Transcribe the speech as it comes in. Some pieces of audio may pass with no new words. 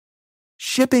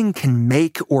Shipping can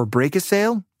make or break a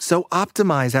sale, so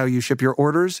optimize how you ship your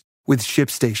orders with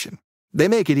ShipStation. They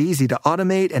make it easy to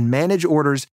automate and manage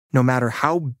orders no matter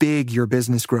how big your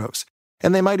business grows.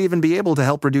 And they might even be able to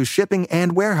help reduce shipping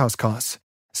and warehouse costs.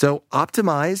 So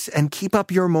optimize and keep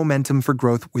up your momentum for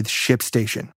growth with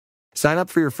ShipStation. Sign up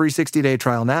for your free 60-day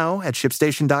trial now at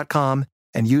ShipStation.com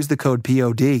and use the code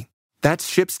POD.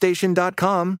 That's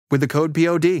ShipStation.com with the code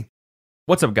POD.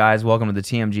 What's up, guys? Welcome to the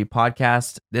TMG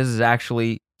podcast. This is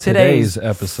actually today's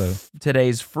episode.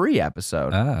 Today's free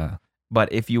episode.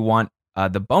 But if you want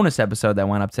the bonus episode that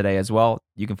went up today as well,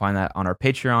 you can find that on our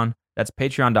Patreon. That's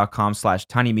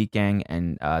patreon.com/tinymeatgang,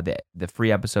 and the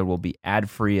free episode will be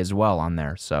ad-free as well on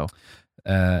there. So,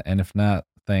 and if not,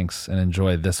 thanks and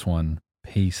enjoy this one.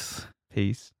 Peace.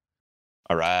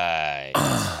 All right.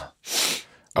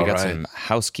 We got some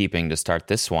housekeeping to start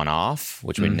this one off,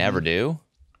 which we never do.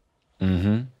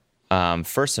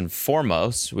 First and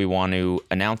foremost, we want to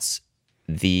announce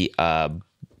the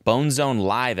Bone Zone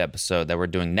Live episode that we're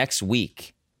doing next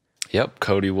week. Yep,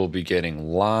 Cody will be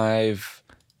getting live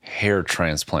hair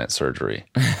transplant surgery.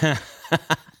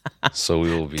 So we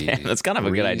will be that's kind of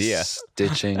a good idea.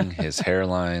 Stitching his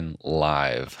hairline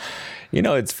live. You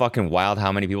know, it's fucking wild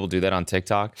how many people do that on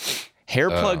TikTok. Hair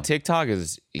plug TikTok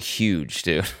is huge,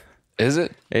 dude. Is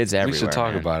it? It's everywhere. We should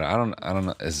talk about it. I don't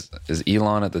know. Is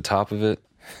Elon at the top of it?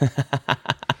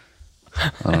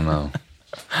 I don't know.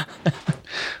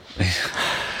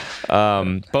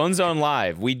 Bone Zone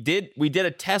Live. We did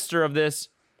a tester of this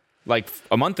like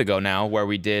a month ago now, where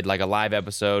we did like a live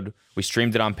episode. We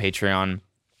streamed it on Patreon.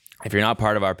 If you're not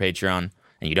part of our Patreon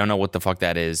and you don't know what the fuck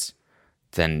that is,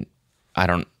 then I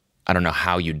don't know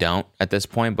how you don't at this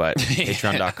point, but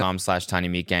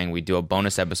patreon.com/tinymeatgang. We do a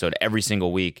bonus episode every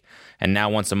single week. And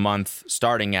now once a month,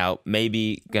 starting out,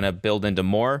 maybe going to build into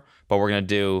more, but we're going to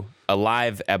do a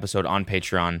live episode on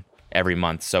Patreon every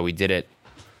month. So we did it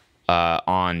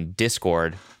on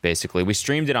Discord, basically. We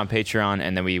streamed it on Patreon,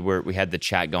 and then we had the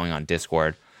chat going on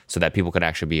Discord so that people could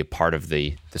actually be a part of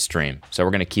the stream. So we're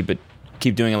going to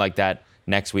keep doing it like that.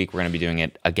 Next week, we're going to be doing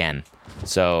it again.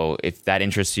 So if that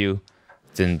interests you,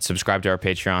 then subscribe to our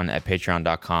Patreon at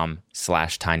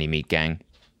patreon.com/tinymeatgang.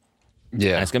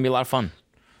 Yeah. And it's going to be a lot of fun.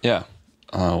 Yeah.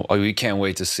 We can't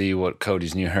wait to see what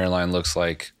Cody's new hairline looks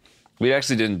like. We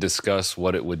actually didn't discuss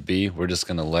what it would be. We're just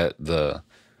going to let the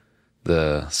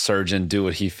surgeon do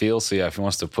what he feels. See if he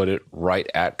wants to put it right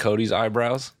at Cody's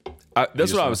eyebrows.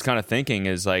 That's what I was kind of thinking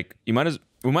is like, we might as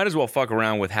well fuck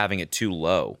around with having it too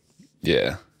low.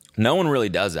 Yeah. No one really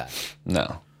does that.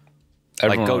 No.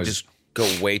 Everyone just go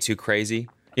way too crazy.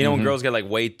 You know, when girls get like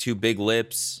way too big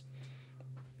lips,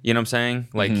 you know what I'm saying?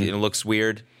 Like it looks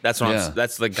weird. That's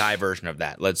that's the guy version of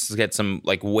that. Let's get some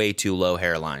like way too low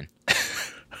hairline.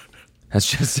 That's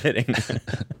just sitting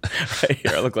right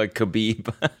here. I look like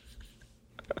Khabib.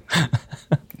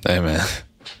 Hey man,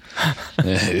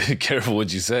 yeah, careful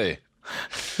what you say.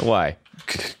 Why?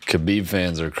 Khabib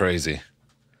fans are crazy.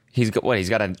 He's got what? He's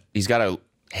got a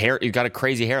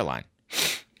crazy hairline.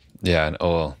 Yeah.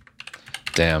 Oh,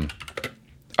 damn.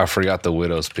 I forgot the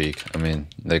widow's peak. I mean,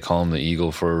 they call him the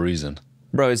eagle for a reason.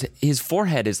 Bro, his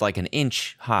forehead is like an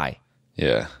inch high.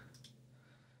 Yeah.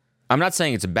 I'm not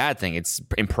saying it's a bad thing. It's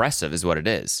impressive is what it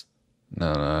is.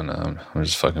 No. I'm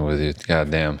just fucking with you. God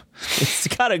damn. It's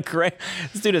got a great...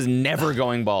 This dude is never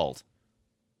going bald.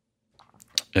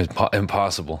 It's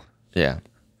impossible. Yeah.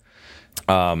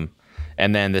 And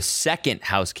then the second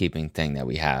housekeeping thing that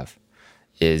we have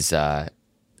is...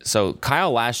 So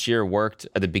Kyle last year worked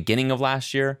at the beginning of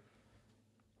last year.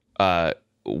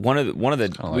 One of the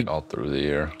kind of like all through the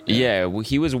year. Yeah,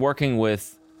 he was working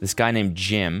with this guy named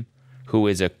Jim, who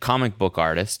is a comic book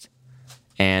artist,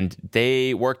 and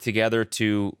they worked together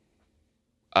to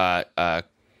comic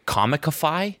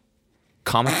bookify.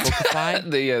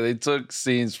 They took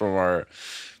scenes from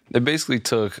they basically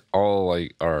took all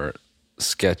like our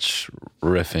sketch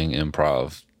riffing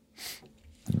improv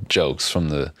jokes from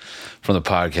the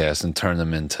podcast and turn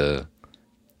them into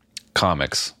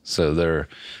comics. So they're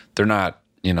not,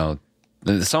 you know,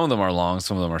 some of them are long,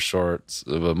 some of them are short,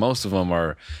 but most of them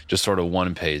are just sort of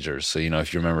one pagers. So, you know,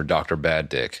 if you remember Dr. Bad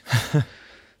Dick,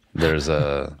 there's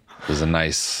a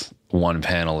nice one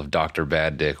panel of Dr.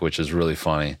 Bad Dick, which is really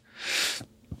funny.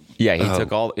 Yeah, he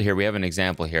took all... Here, we have an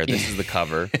example here. This is the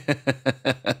cover.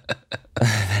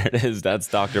 There it is. That's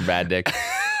Dr. Bad Dick.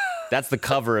 That's the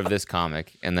cover of this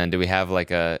comic. And then do we have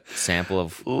like a sample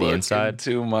of the inside?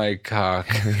 To my cock.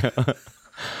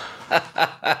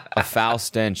 A foul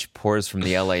stench pours from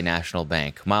the LA National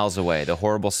Bank. Miles away, the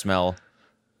horrible smell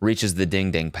reaches the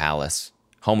Ding Ding Palace,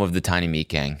 home of the Tiny Meat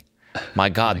Gang. My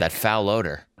God, that foul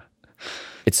odor.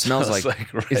 It smells like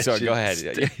sorry, go ahead.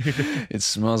 It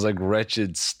smells like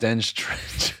wretched stench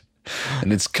trench,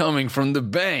 and it's coming from the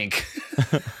bank.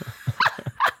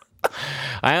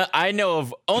 I know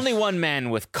of only one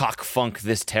man with cock funk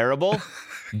this terrible,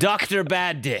 Dr.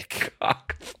 Bad Dick.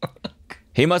 Cock funk.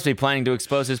 He must be planning to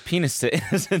expose his penis to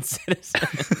innocent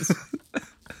citizens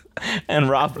and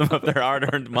rob them of their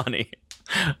hard-earned money.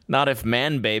 Not if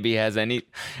Man Baby has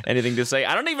anything to say.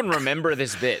 I don't even remember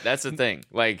this bit. That's the thing.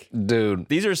 Like, dude,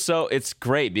 it's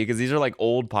great because these are like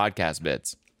old podcast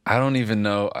bits. I don't even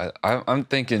know. I'm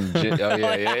thinking. Oh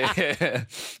yeah.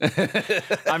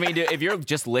 I mean, dude, if you're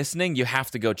just listening, you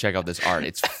have to go check out this art.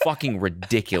 It's fucking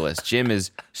ridiculous. Jim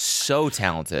is so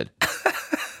talented.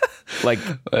 Like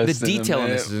the detail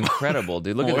in this is incredible,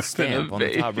 dude. Look at the stamp on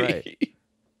the top right.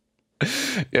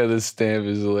 Yeah, the stamp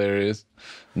is hilarious.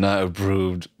 Not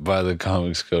approved by the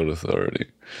Comics Code Authority.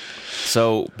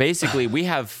 So basically, we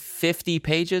have 50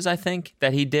 pages, I think,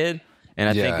 that he did, and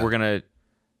I think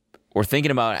we're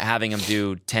thinking about having him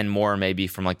do 10 more, maybe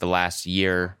from like the last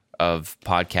year of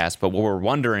podcasts. But what we're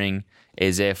wondering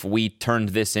is if we turned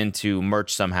this into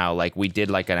merch somehow, like we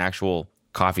did like an actual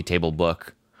coffee table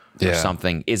book or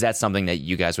something. Is that something that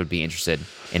you guys would be interested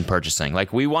in purchasing?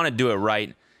 Like we want to do it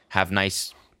right, have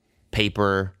nice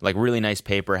paper, like really nice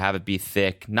paper, have it be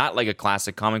thick, not like a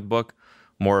classic comic book,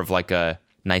 more of like a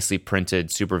nicely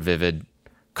printed, super vivid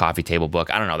coffee table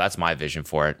book. I don't know. That's my vision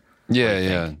for it.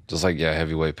 Yeah. Just like,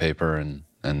 heavyweight paper and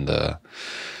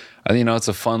it's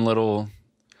a fun little,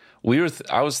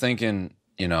 I was thinking,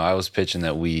 I was pitching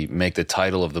that we make the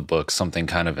title of the book something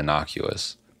kind of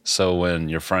innocuous. So when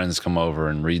your friends come over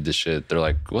and read the shit, they're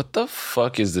like, what the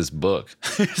fuck is this book?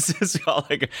 Is this called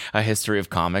like a history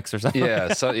of comics or something?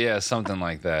 Yeah, something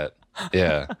like that.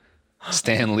 Yeah.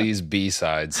 Stan Lee's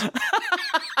B-sides.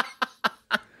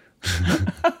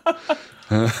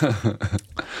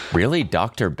 Really?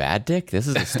 Dr. Bad Dick? This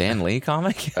is a Stan Lee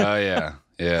comic? Oh, yeah.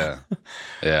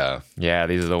 Yeah,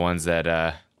 these are the ones that,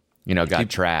 got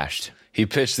trashed. He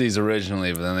pitched these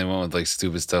originally, but then they went with like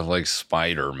stupid stuff like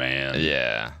Spider-Man.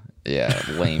 Yeah,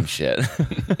 lame shit.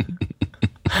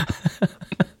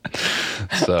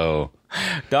 So,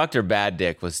 Dr. Bad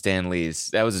Dick was Stan Lee's.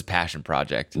 That was his passion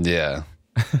project. Yeah.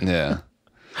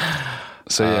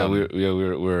 So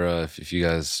we're if you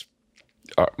guys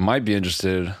might be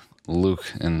interested, Luke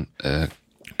and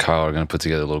Kyle are going to put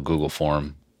together a little Google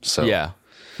form. So yeah,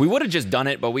 we would have just done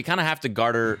it, but we kind of have to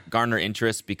garner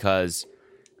interest because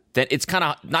that it's kind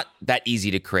of not that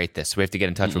easy to create this. We have to get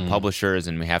in touch with publishers,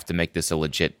 and we have to make this a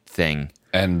legit thing.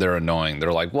 And they're annoying.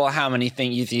 They're like, "Well, how many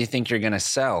things do you think you're gonna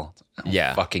sell?"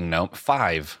 Fucking no,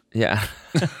 5. Yeah,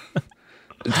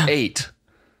 it's 8.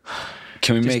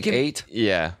 Can we make 8?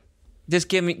 Yeah, just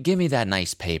give me that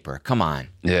nice paper. Come on.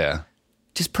 Yeah,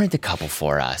 just print a couple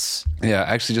for us. Yeah,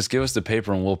 actually, just give us the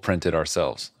paper and we'll print it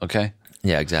ourselves. Okay.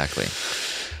 Yeah, exactly.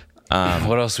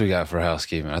 What else we got for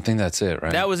housekeeping? I think that's it,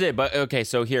 right? That was it. But okay,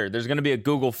 so there's going to be a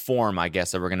Google form, I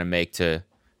guess, that we're going to make to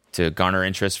garner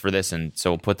interest for this, and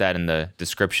so we'll put that in the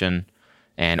description,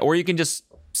 or you can just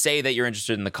say that you're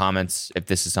interested in the comments if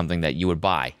this is something that you would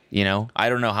buy. I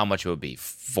don't know how much it would be.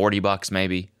 $40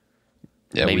 maybe.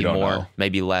 Yeah, maybe we don't more, know.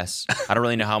 maybe less. I don't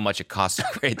really know how much it costs to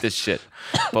create this shit,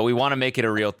 but we want to make it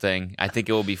a real thing. I think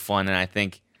it will be fun, and I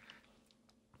think,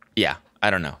 I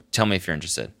don't know. Tell me if you're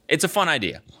interested. It's a fun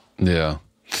idea. Yeah.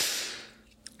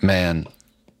 Man,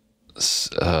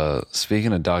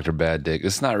 speaking of Dr. Bad Dick,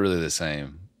 it's not really the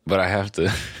same, but I have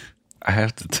to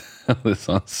tell this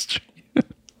on stream.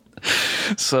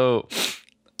 So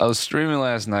I was streaming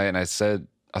last night and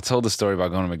I told the story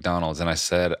about going to McDonald's and I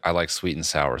said I like sweet and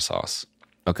sour sauce.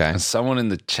 Okay. And someone in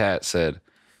the chat said,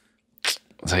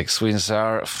 like, sweet and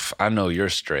sour, I know you're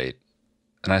straight.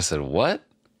 And I said, what?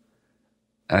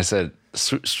 And I said,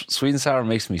 sweet and sour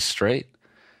makes me straight?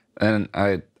 And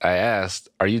I asked,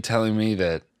 are you telling me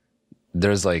that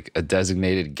there's like a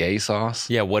designated gay sauce?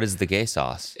 Yeah, what is the gay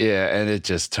sauce? Yeah, and it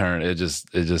just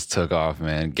took off,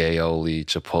 man. Gayoli,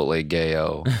 Chipotle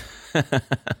Gayo.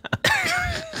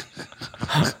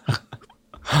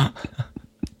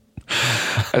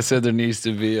 I said there needs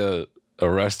to be a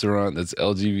restaurant that's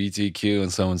LGBTQ,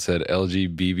 and someone said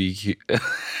LGBTQ.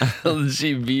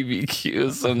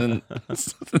 LGBTQ, something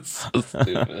so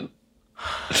stupid.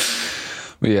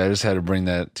 But yeah, I just had to bring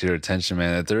that to your attention,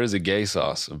 man, that there is a gay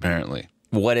sauce, apparently.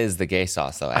 What is the gay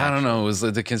sauce, though? I don't know. It was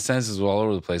like the consensus was all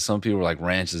over the place. Some people were like,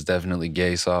 ranch is definitely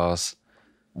gay sauce.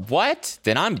 What?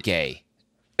 Then I'm gay.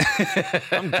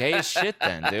 I'm gay as shit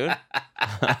then, dude.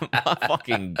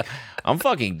 I'm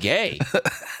fucking gay.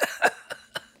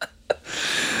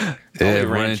 Yeah,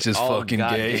 ranch is fucking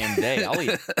gay. Day.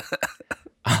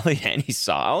 I'll eat any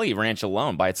sauce. I'll eat ranch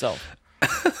alone by itself.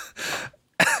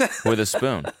 with a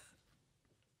spoon.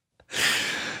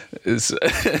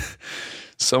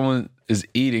 Someone is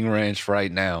eating ranch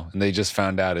right now, and they just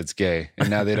found out it's gay, and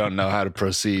now they don't know how to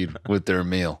proceed with their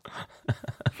meal.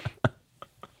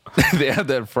 They have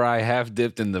that fry half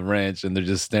dipped in the ranch, and they're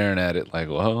just staring at it like,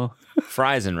 "Whoa."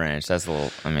 Fries and ranch. That's a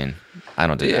little. I mean, I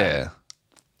don't do that.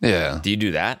 Yeah. Do you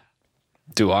do that?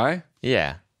 Do I?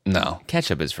 Yeah. No.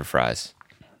 Ketchup is for fries.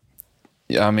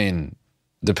 Yeah, I mean,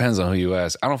 depends on who you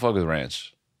ask. I don't fuck with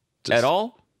ranch. At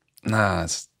all? Nah.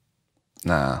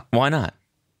 Why not?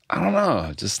 I don't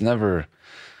know. Just never.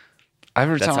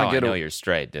 That's how I know you're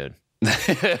straight, dude.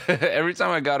 Every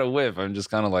time I got a whiff, I'm just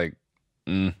kind of like,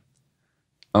 I'm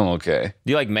okay.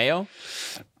 Do you like mayo?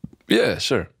 Yeah,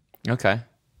 sure. Okay.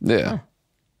 Yeah.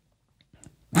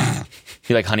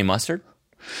 You like honey mustard?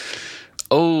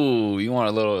 Oh, you want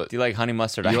a little? Do you like honey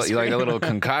mustard You ice like, cream? you like a little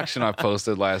concoction I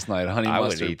posted last night? Honey I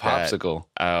would mustard eat that. popsicle.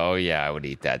 Oh yeah, I would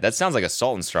eat that. That sounds like a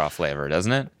salt and straw flavor,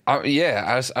 doesn't it?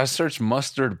 Yeah, I searched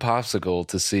mustard popsicle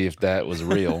to see if that was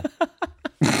real.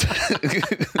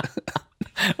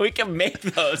 We can make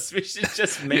those. We should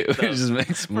just make We those. just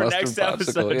make some For mustard next popsicle.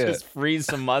 episode, Yeah. just freeze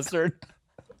some mustard.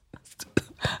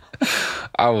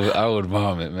 I would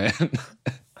vomit, man.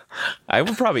 I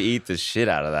would probably eat the shit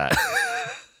out of that.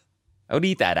 I would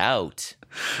eat that out.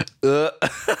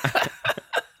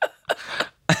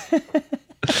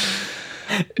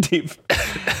 Deep.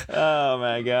 Oh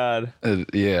my god.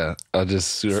 Yeah, I'll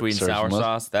just Sweet and search sour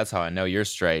sauce. That's how I know you're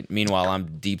straight. Meanwhile,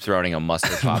 I'm deep throating a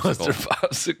mustard popsicle. Mustard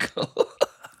popsicle.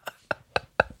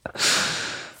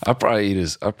 I'll probably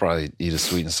eat a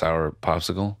sweet and sour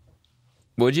popsicle.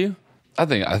 Would you? I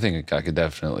think I could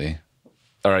definitely.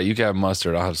 All right, you can have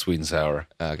mustard. I'll have sweet and sour.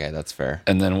 Okay, that's fair.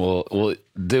 And then we'll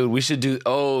dude, we should do.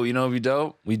 Oh, you know, what'd be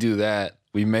dope. We do that.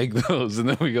 We make those, and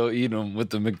then we go eat them with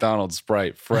the McDonald's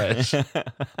Sprite fresh. And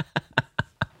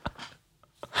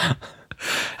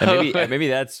maybe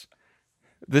that's.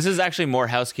 This is actually more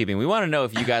housekeeping. We want to know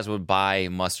if you guys would buy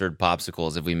mustard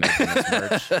popsicles if we make them as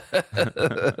merch.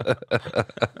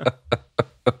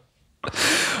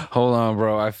 Hold on,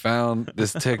 bro. I found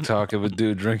this TikTok of a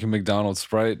dude drinking McDonald's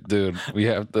Sprite. Dude, we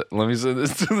have to. Let me send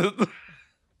this to the.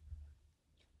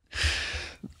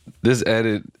 This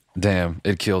edit, damn,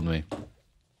 it killed me.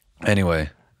 Anyway.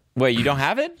 Wait, you don't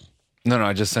have it? No,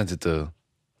 I just sent it to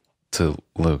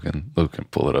Luke, and Luke can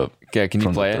pull it up. Okay, can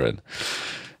you play it?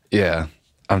 Yeah.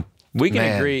 We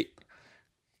can agree.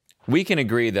 We can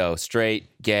agree, though, straight,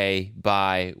 gay,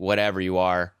 bi, whatever you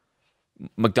are,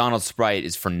 McDonald's Sprite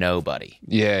is for nobody.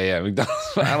 Yeah.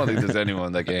 McDonald's. I don't think there's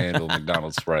anyone that can handle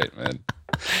McDonald's Sprite, man.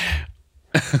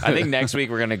 I think next week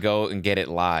we're going to go and get it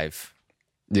live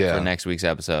Yeah. for next week's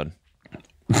episode.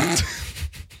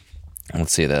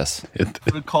 Let's see this.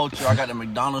 For the culture, I got the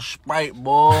McDonald's Sprite,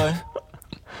 boy.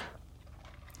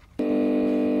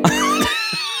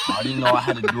 I didn't know I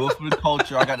had to do it for the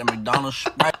culture. I got the McDonald's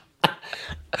Sprite.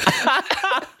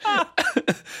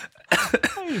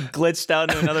 Glitched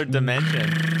out into another dimension.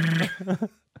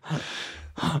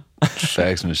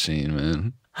 Fax machine,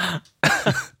 man.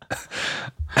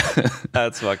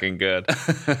 That's fucking good.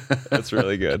 That's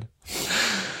really good.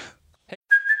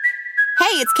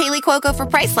 Hey, it's Kaylee Cuoco for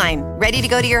Priceline. Ready to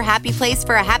go to your happy place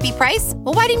for a happy price?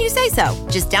 Well, why didn't you say so?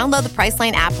 Just download the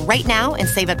Priceline app right now and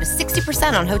save up to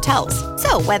 60% on hotels.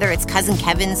 So whether it's Cousin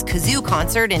Kevin's Kazoo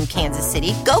Concert in Kansas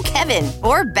City, go Kevin,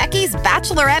 or Becky's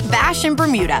Bachelorette Bash in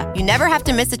Bermuda, you never have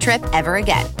to miss a trip ever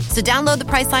again. So download the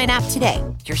Priceline app today.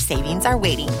 Your savings are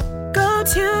waiting. Go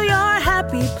to your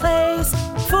happy place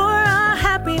for a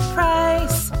happy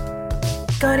price.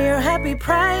 Go to your happy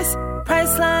price,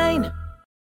 Priceline.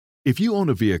 If you own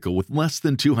a vehicle with less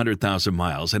than 200,000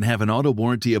 miles and have an auto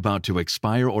warranty about to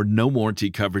expire or no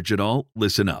warranty coverage at all,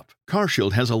 listen up.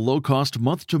 CarShield has a low-cost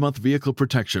month-to-month vehicle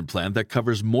protection plan that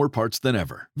covers more parts than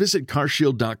ever. Visit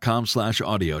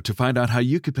carshield.com/audio to find out how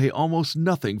you could pay almost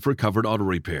nothing for covered auto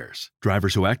repairs.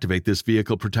 Drivers who activate this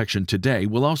vehicle protection today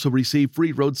will also receive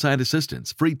free roadside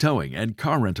assistance, free towing, and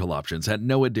car rental options at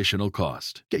no additional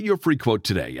cost. Get your free quote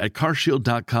today at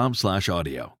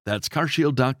carshield.com/audio. That's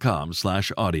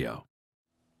carshield.com/audio.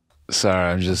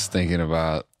 Sorry, I'm just thinking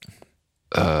about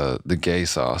the gay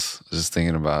sauce. Just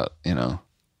thinking about,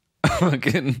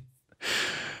 fucking.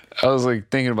 I was like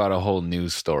thinking about a whole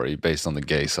news story based on the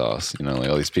gay sauce. Like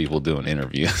all these people doing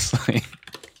interviews.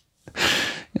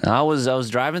 I was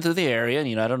driving through the area,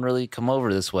 and I don't really come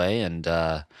over this way, and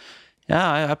I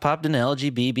popped in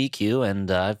LGBTQ, and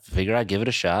I figured I'd give it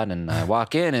a shot. And I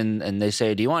walk in, and they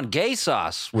say, "Do you want gay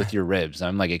sauce with your ribs?" And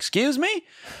I'm like, "Excuse me."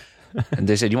 And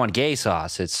they said, "You want gay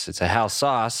sauce? It's a house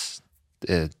sauce.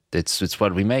 it's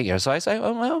what we make here. So I say,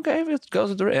 oh, well, okay, if it goes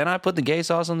with the ribs. And I put the gay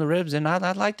sauce on the ribs, and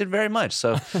I liked it very much.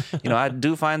 So, I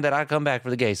do find that I come back for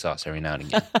the gay sauce every now and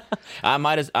again. I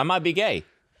might be gay.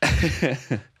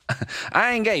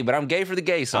 I ain't gay, but I'm gay for the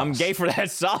gay sauce. I'm gay for that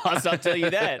sauce, I'll tell you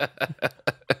that.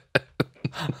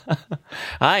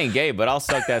 I ain't gay, but I'll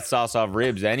suck that sauce off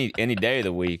ribs any day of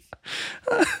the week.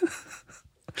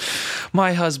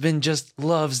 My husband just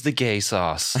loves the gay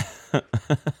sauce.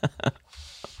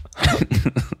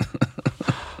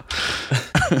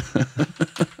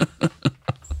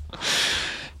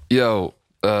 Yo,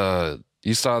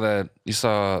 you saw that?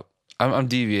 I'm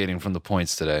deviating from the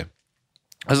points today.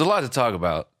 There's a lot to talk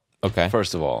about. Okay.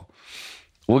 First of all,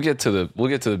 we'll get to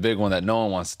the big one that no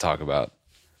one wants to talk about,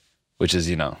 which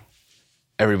is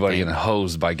everybody getting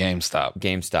hosed by GameStop.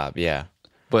 GameStop, yeah.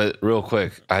 But real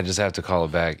quick, I just have to call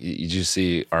it back. Did you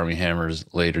see Armie Hammer's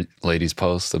ladies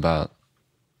post about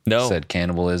said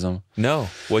cannibalism? No.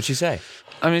 What'd she say?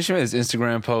 I mean, she made this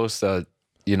Instagram post that,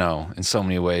 in so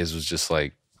many ways was just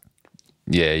like,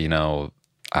 yeah,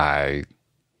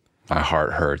 my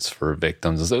heart hurts for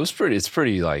victims. It's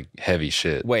pretty like heavy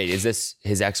shit. Wait, is this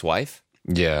his ex-wife?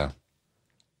 Yeah.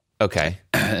 Okay.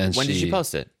 And when did she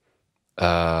post it?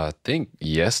 I think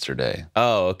yesterday.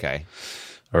 Oh, okay.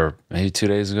 Or maybe 2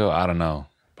 days ago. I don't know.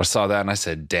 But I saw that and I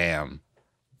said, damn.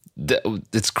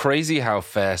 It's crazy how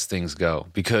fast things go.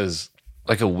 Because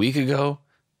like a week ago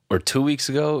or 2 weeks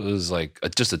ago, it was like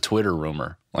just a Twitter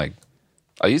rumor. Like,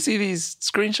 oh, you see these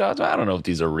screenshots? I don't know if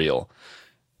these are real.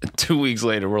 And 2 weeks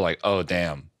later, we're like, oh,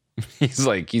 damn.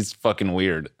 He's fucking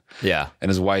weird. Yeah. And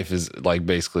his wife is like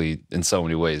basically in so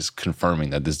many ways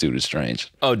confirming that this dude is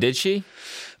strange. Oh, did she?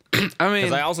 I mean,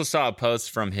 because I also saw a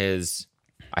post from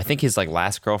I think his like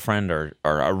last girlfriend or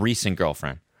a recent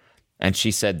girlfriend. And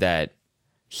she said that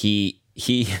he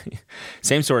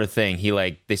same sort of thing.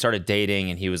 They started dating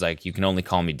and he was like, you can only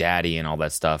call me daddy and all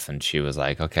that stuff. And she was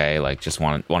like, okay, like just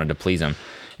wanted to please him.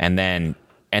 And then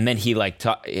he like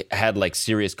had like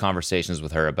serious conversations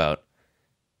with her about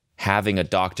having a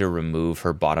doctor remove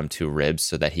her bottom two ribs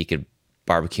so that he could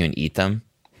barbecue and eat them.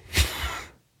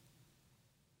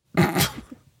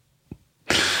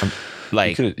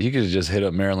 Like he could have just hit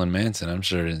up Marilyn Manson. I'm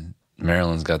sure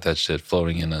Marilyn's got that shit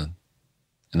floating in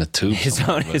a tube. His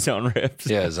own ribs.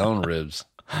 Yeah, his own ribs.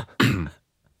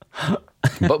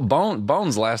 But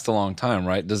bones last a long time,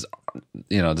 right? Does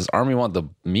Armie want the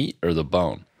meat or the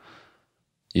bone?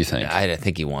 You think? I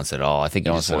think he wants it all. I think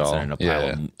he just wants it in a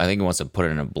pile. I think he wants to put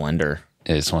it in a blender.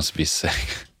 Yeah, he just wants to be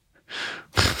sick.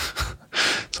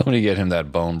 Somebody get him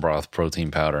that bone broth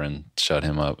protein powder and shut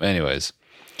him up. Anyways.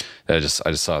 I just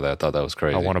saw that. I thought that was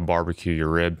crazy. I want to barbecue your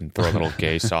rib and throw a little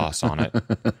gay sauce on it.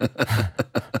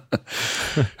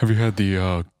 Have you had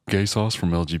the gay sauce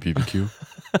from LGBTQ?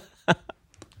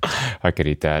 I could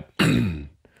eat that.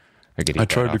 I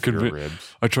tried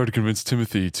to convince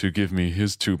Timothy to give me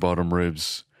his two bottom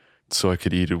ribs so I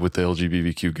could eat it with the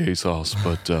LGBTQ gay sauce,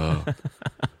 but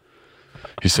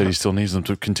he said he still needs them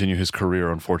to continue his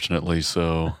career, unfortunately,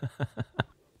 so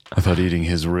I thought eating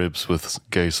his ribs with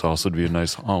gay sauce would be a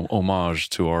nice homage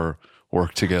to our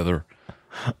work together.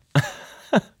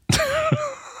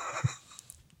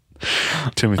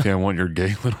 Timothy, I want your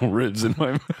gay little ribs in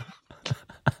my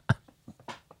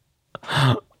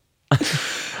mouth.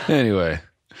 Anyway.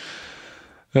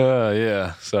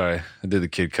 Yeah, sorry. I did the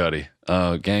Kid Cudi.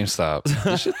 GameStop.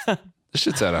 This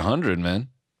shit's at 100, man.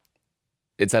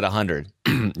 It's at 100.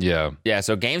 Yeah. Yeah,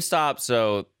 so GameStop,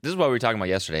 this is what we were talking about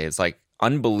yesterday. It's like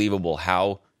unbelievable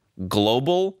how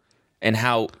global and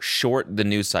how short the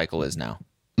news cycle is now.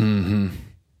 Mm-hmm.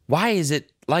 Why is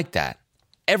it like that?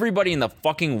 Everybody in the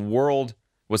fucking world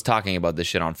was talking about this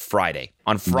shit on Friday.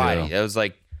 Yeah. It was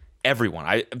like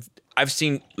everyone. I've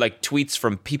seen like tweets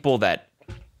from people that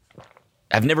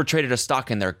have never traded a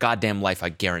stock in their goddamn life. I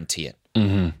guarantee it.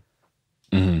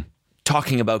 Mm-hmm. Mm-hmm.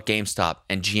 Talking about GameStop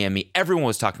and GME. Everyone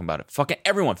was talking about it. Fucking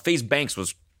everyone. FaZe Banks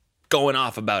was going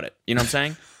off about it. You know what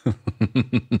I'm saying?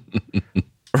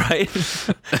 Right?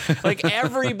 Like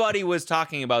everybody was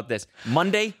talking about this.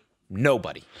 Monday,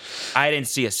 nobody. I didn't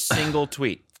see a single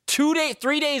tweet. 3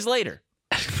 days later,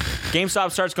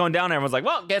 GameStop starts going down. Everyone's like,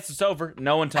 well, guess it's over.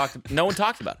 No one talked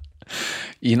about it.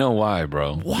 You know why,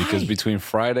 bro? Why? Because between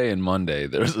Friday and Monday,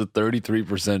 there's a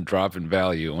 33% drop in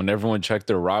value. When everyone checked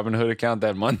their Robinhood account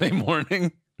that Monday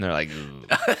morning, they're like,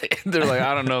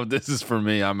 I don't know if this is for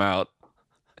me. I'm out.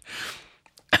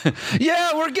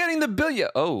 Yeah, we're getting the bill. Yeah.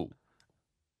 Oh.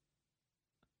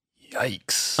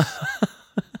 Yikes.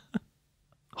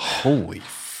 Holy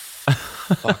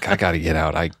fuck, I got to get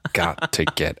out. I got to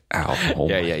get out. Oh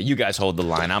yeah. You guys hold the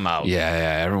line. I'm out.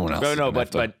 Yeah. Everyone else. No,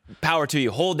 but power to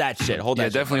you. Hold that shit. Hold that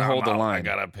shit. Definitely hold the line. I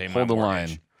got to pay my Hold the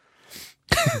mortgage.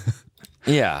 line.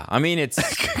 Yeah. I mean, it's,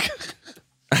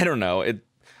 I don't know.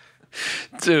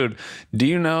 Dude, do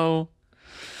you know,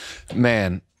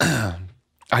 man,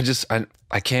 I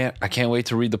can't wait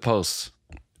to read the posts.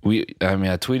 I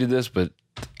tweeted this, but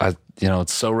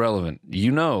it's so relevant.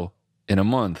 You know, in a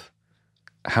month,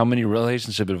 how many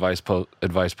relationship advice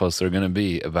posts there are going to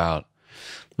be about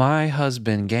my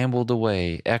husband gambled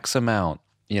away X amount,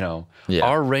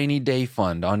 our rainy day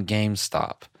fund on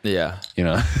GameStop. Yeah.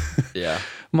 Yeah.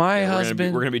 My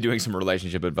husband. We're going to be doing some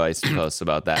relationship advice posts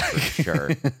about that for sure.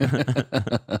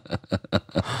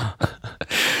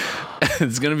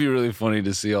 It's going to be really funny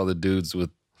to see all the dudes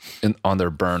on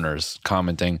their burners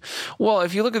commenting. Well,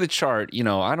 if you look at the chart,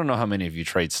 I don't know how many of you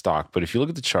trade stock, but if you look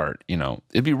at the chart,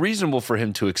 it'd be reasonable for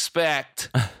him to expect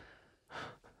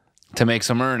to make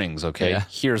some earnings. Okay. Yeah.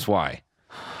 Here's why.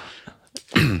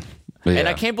 And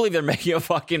I can't believe they're making a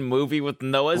fucking movie with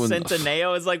Noah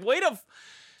Centineo. It's like, way to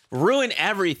ruin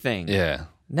everything. Yeah.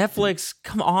 Netflix,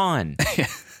 come on.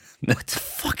 What the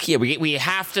fuck? Yeah, we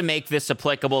have to make this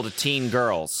applicable to teen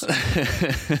girls.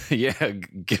 Yeah,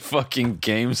 fucking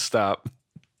GameStop.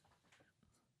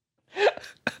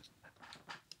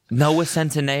 Noah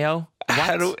Centineo?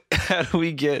 How do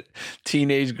we get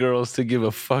teenage girls to give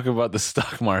a fuck about the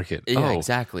stock market? Yeah,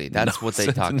 exactly. That's what they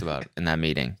talked about in that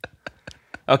meeting.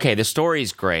 Okay, the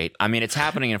story's great. I mean, it's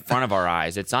happening in front of our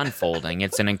eyes. It's unfolding.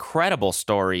 It's an incredible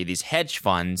story. These hedge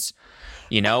funds,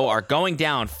 are going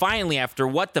down. Finally, after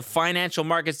what the financial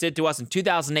markets did to us in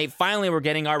 2008, finally we're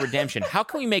getting our redemption. How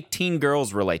can we make teen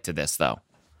girls relate to this, though?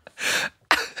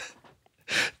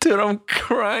 Dude, I'm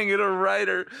crying at a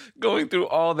writer going through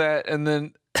all that. And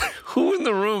then who in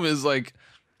the room is like,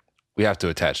 we have to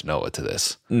attach Noah to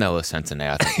this? Noah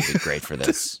Centineo, I think he'd be great for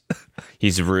this.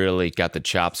 He's really got the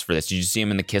chops for this. Did you see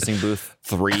him in the kissing booth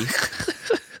 3?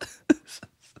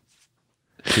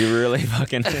 He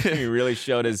really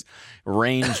showed his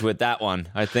range with that one.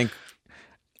 I think.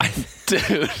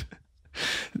 Dude.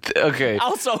 Okay.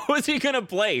 Also, who's he going to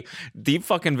play? Deep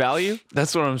fucking Value?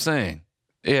 That's what I'm saying.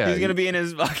 Yeah. He's going to be in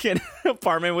his fucking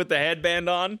apartment with the headband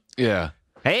on? Yeah.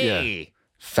 Hey. Yeah.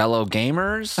 Fellow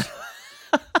gamers?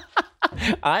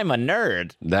 I'm a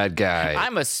nerd. That guy.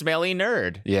 I'm a smelly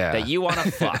nerd. Yeah. That you want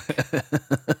to fuck.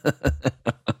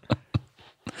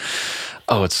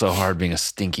 Oh, it's so hard being a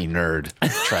stinky nerd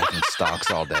tracking stocks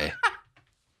all day.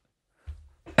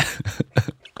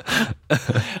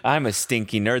 I'm a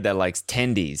stinky nerd that likes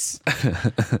tendies.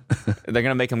 They're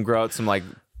going to make him grow out some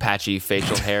patchy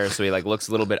facial hair so he looks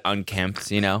a little bit unkempt,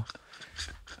 But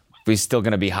he's still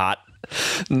going to be hot.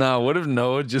 No, what if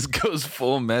Noah just goes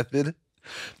full method?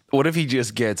 What if he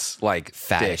just gets fat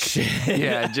thick? Shit.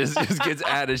 Yeah, just gets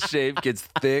out of shape, gets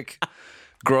thick,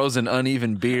 grows an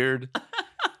uneven beard.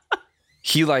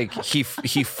 He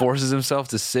forces himself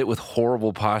to sit with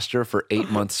horrible posture for 8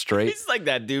 months straight. He's like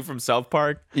that dude from South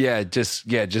Park. Yeah,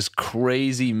 just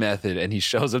crazy method. And he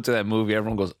shows up to that movie.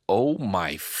 Everyone goes, "Oh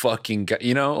my fucking god!"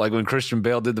 Like when Christian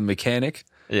Bale did The Mechanic.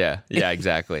 Yeah,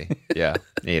 exactly. Yeah,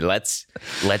 hey, let's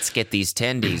get these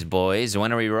tendies, boys.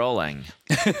 When are we rolling?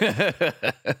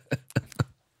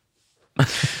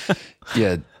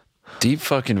 Yeah, Deep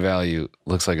fucking Value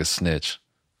looks like a snitch.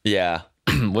 Yeah.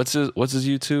 What's his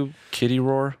YouTube? Kitty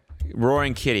Roar?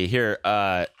 Roaring Kitty. Here,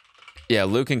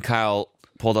 Luke and Kyle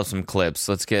pulled up some clips.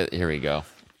 Here we go.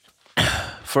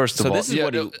 First of all, this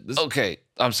is okay.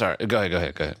 I'm sorry. Go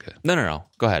ahead. No.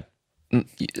 Go ahead.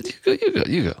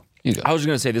 You go. I was just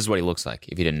going to say this is what he looks like,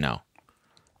 if you didn't know.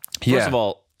 First of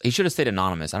all, he should have stayed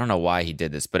anonymous. I don't know why he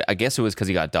did this, but I guess it was because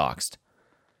he got doxxed.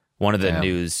 One of the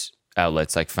news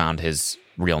outlets found his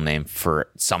real name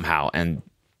somehow and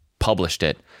published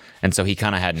it. And so he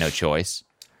kind of had no choice.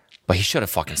 But he should have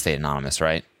fucking stayed anonymous,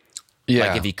 right?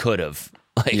 Yeah. If he could have.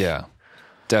 Yeah,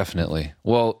 definitely.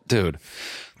 Well, dude,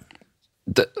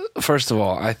 first of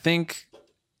all, I think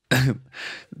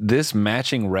this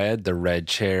matching red, the red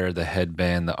chair, the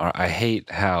headband, I hate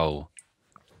how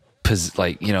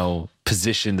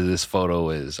positioned this photo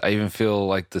is. I even feel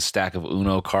like the stack of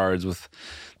Uno cards with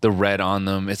the red on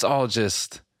them. It's all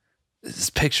just, this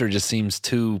picture just seems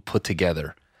too put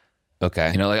together.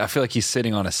 Okay. I feel like he's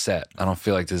sitting on a set. I don't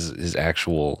feel like this is his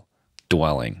actual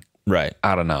dwelling. Right.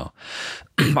 I don't know.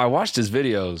 I watched his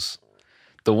videos.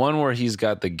 The one where he's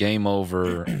got the game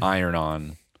over iron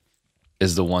on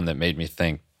is the one that made me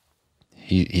think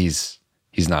he's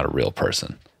not a real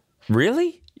person.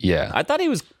 Really? Yeah. I thought he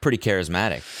was pretty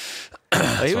charismatic.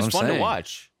 He was fun to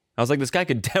watch. I was like, this guy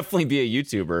could definitely be a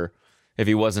YouTuber if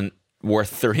he wasn't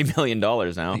worth $30 million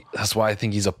now. That's why I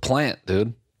think he's a plant,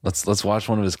 dude. Let's watch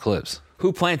one of his clips.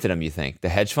 Who planted him, you think? The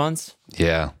hedge funds?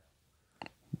 Yeah.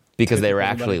 Because they were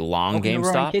actually long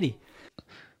GameStop?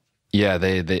 Yeah,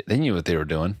 they knew what they were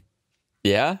doing.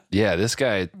 Yeah? Yeah, this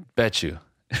guy, bet you.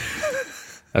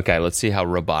 Okay, let's see how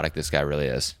robotic this guy really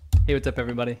is. Hey, what's up,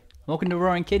 everybody? Welcome to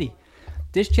Roaring Kitty.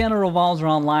 This channel revolves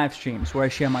around live streams where I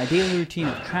share my daily routine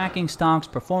of tracking stocks,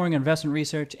 performing investment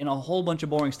research, and a whole bunch of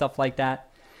boring stuff like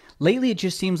that. Lately, it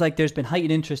just seems like there's been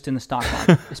heightened interest in the stock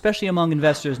market, especially among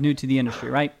investors new to the industry,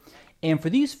 right? And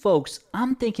for these folks,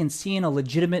 I'm thinking seeing a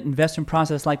legitimate investment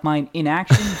process like mine in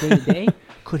action day to day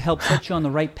could help set you on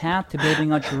the right path to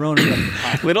building out your own investment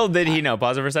process. Little did he know,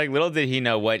 pause it for a second. Little did he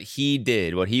know what he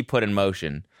did, what he put in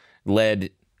motion, led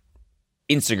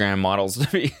Instagram models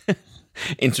to be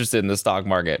interested in the stock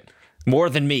market more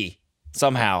than me,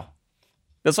 somehow.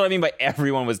 That's what I mean by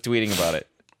everyone was tweeting about it.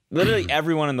 Literally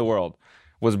everyone in the world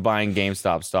was buying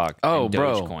GameStop stock and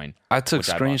Dogecoin. I took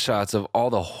screenshots of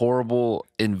all the horrible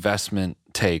investment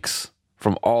takes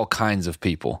from all kinds of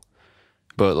people.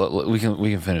 But we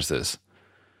can finish this.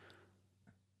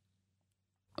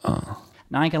 Now,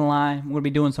 I ain't gonna lie, I'm gonna be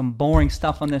doing some boring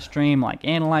stuff on this stream, like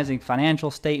analyzing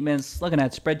financial statements, looking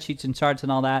at spreadsheets and charts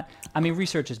and all that. I mean,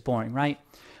 research is boring, right?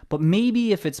 But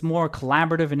maybe if it's more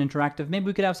collaborative and interactive, maybe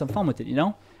we could have some fun with it, you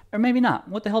know? Or maybe not.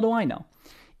 What the hell do I know?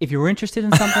 If you're interested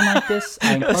in something like this,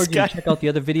 I encourage you to check out the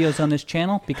other videos on this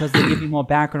channel because they give you more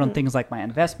background on things like my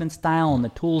investment style and the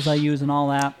tools I use and all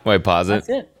that. Wait, pause it. That's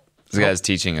it. This guy's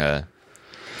teaching a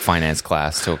finance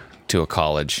class to a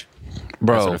college.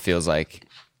 Bro. That's what it feels like.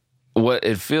 What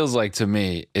it feels like to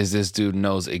me is this dude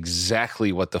knows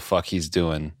exactly what the fuck he's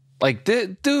doing. Like,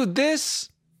 dude, this,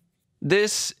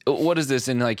 what is this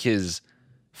in like his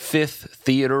 5th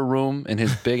theater room in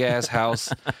his big ass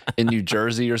house in New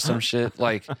Jersey or some shit?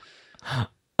 Like,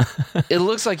 it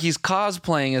looks like he's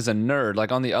cosplaying as a nerd.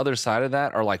 Like, on the other side of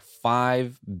that are like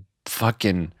 5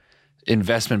 fucking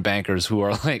investment bankers who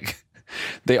are like,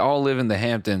 they all live in the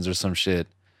Hamptons or some shit,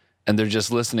 and they're just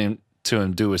listening to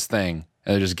him do his thing,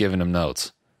 and they're just giving him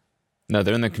notes. No,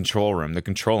 they're in the control room. They're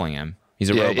controlling him. He's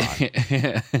a robot.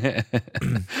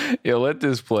 Yeah, let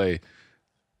this play.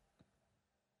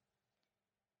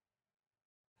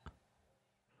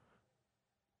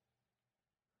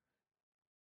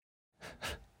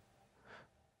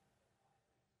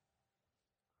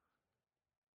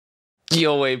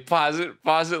 Yo, wait, pause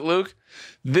it, Luke.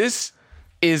 This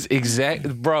is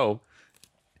bro.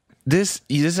 This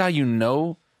is how you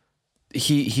know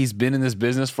he's been in this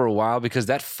business for a while, because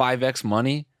that 5x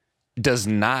money does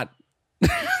not.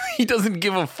 He doesn't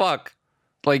give a fuck.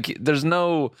 Like, there's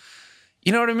no.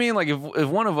 You know what I mean? Like, if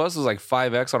one of us was like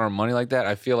 5x on our money like that,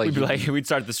 I feel like we'd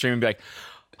start the stream and be like,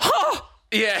 "Huh,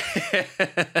 yeah,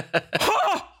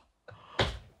 huh,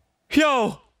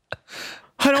 yo,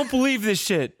 I don't believe this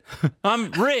shit.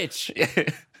 I'm rich."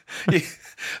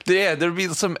 Yeah, there'd be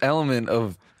some element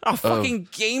of fucking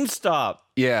GameStop.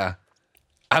 Yeah,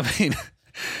 I mean,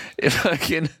 if I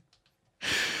can,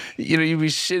 you'd be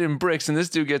shitting bricks, and this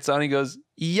dude gets on, he goes,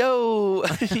 "Yo,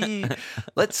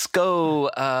 let's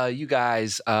go, you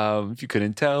guys. If you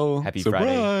couldn't tell, Happy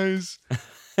surprise,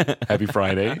 happy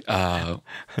Friday.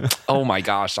 Oh my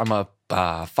gosh, I'm a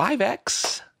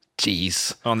 5x."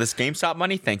 Jeez. On this GameStop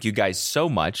money, thank you guys so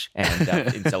much.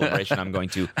 And in celebration, I'm going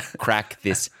to crack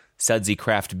this Sudsy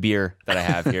craft beer that I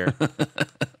have here.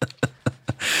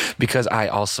 Because I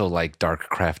also like dark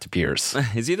craft beers.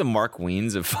 Is he the Mark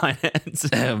Wiens of finance?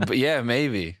 But yeah,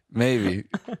 maybe.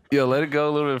 Yo, let it go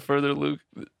a little bit further, Luke.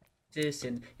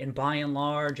 And by and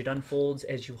large, it unfolds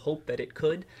as you hope that it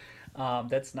could.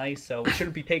 That's nice. So it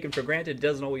shouldn't be taken for granted. It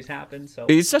doesn't always happen. So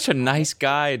he's such a nice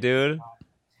guy, dude.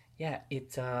 Yeah,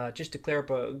 it's just to clear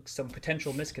up some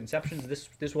potential misconceptions.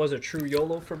 This was a true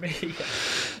YOLO for me.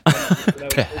 When I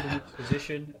was holding this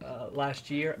position last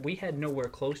year, we had nowhere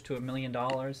close to $1 million.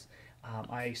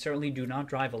 I certainly do not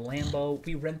drive a Lambo.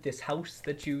 We rent this house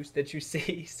that you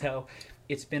see, so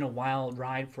it's been a wild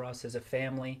ride for us as a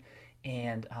family,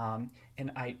 and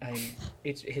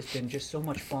it has been just so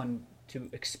much fun to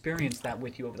experience that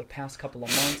with you over the past couple of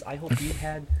months. I hope you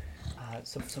had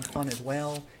some fun as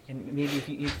well, and maybe if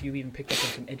you even picked up on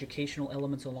some educational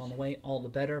elements along the way, all the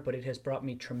better. But it has brought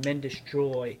me tremendous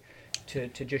joy to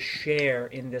just share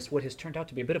in this, what has turned out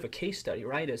to be a bit of a case study,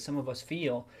 right, as some of us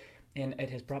feel, and it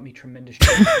has brought me tremendous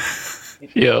joy.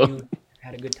 Yo, you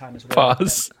had a good time as well.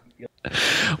 Pause.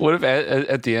 What if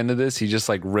at the end of this he just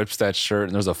like rips that shirt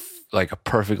and there's a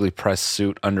perfectly pressed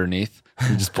suit underneath?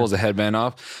 He just pulls the headband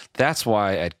off. That's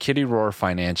why at Kitty Roar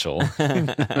Financial.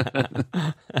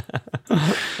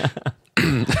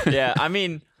 Yeah, I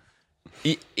mean,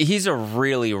 He's a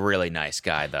really, really nice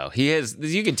guy, though. He is.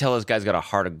 You can tell this guy's got a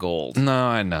heart of gold. No,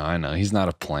 I know. He's not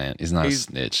a plant. He's not a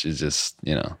snitch. He's just,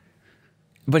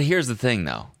 But here's the thing,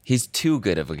 though. He's too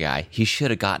good of a guy. He should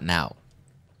have gotten out.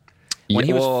 When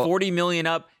he was 40 million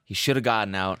up, he should have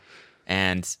gotten out.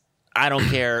 And I don't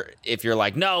care if you're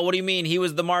like, no, what do you mean? He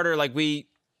was the martyr. Like,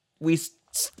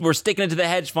 we're sticking it to the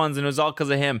hedge funds, and it was all because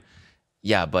of him.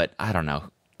 Yeah, but I don't know.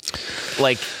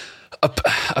 Like,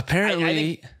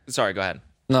 apparently, sorry, go ahead.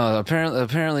 No,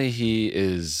 apparently he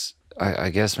is. I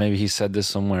guess maybe he said this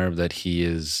somewhere that he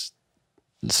is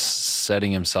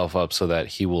setting himself up so that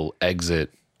he will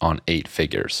exit on 8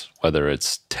 figures, whether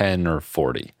it's 10 or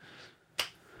 40.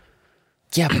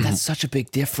 Yeah, but that's such a big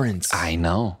difference. I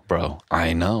know, bro.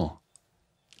 I know.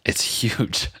 It's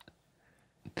huge.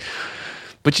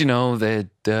 But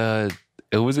that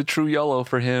it was a true YOLO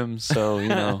for him,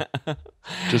 so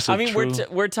just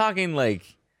we're talking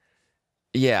like,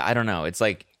 yeah, I don't know. It's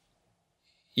like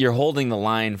you're holding the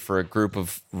line for a group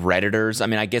of Redditors. I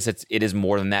mean, I guess it is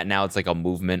more than that now. It's like a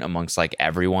movement amongst like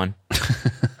everyone,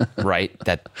 right?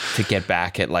 That to get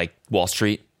back at like Wall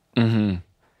Street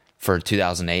for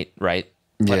 2008, right?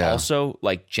 But also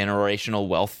like generational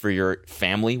wealth for your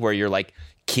family, where you're like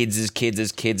kids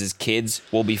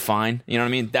will be fine. You know what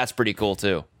I mean? That's pretty cool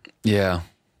too. Yeah.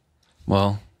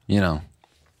 Well,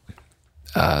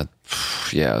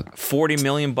 yeah. 40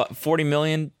 million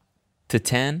to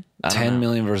 10? 10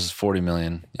 million versus 40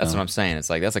 million. That's what I'm saying. It's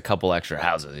like, that's a couple extra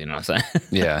houses, you know what I'm saying?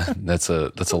 Yeah, that's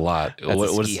a lot. That's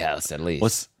a ski house at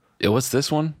least. What's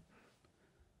this one?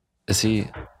 Is he...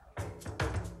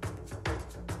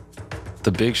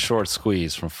 The Big Short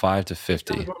squeeze from 5 to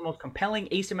 50. That was one of the most compelling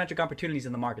asymmetric opportunities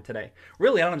in the market today.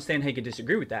 Really, I don't understand how you could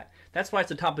disagree with that. That's why it's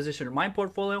the top position in my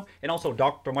portfolio and also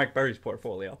Dr. Mike Berry's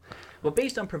portfolio. But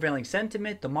based on prevailing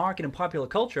sentiment, the market, and popular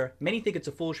culture, many think it's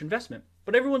a foolish investment.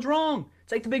 But everyone's wrong.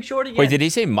 It's like the Big Short again. Wait, did he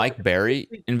say Mike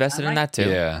Berry invested in that too?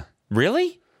 Yeah.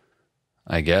 Really?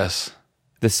 I guess.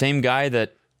 The same guy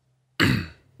that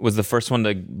was the first one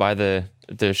to buy the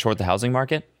short the housing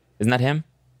market? Isn't that him?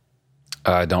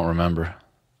 I don't remember.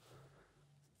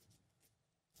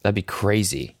 That'd be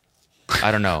crazy.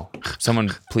 I don't know. Someone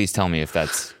please tell me if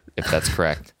that's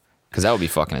correct, because that would be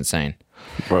fucking insane.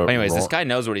 But anyways, this guy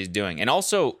knows what he's doing, and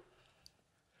also,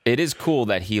 it is cool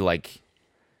that he like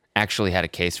actually had a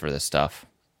case for this stuff.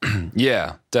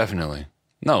 Yeah, definitely.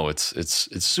 No, it's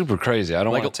super crazy. I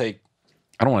don't want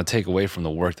to take away from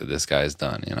the work that this guy's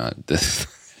done. This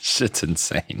shit's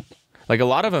insane. Like a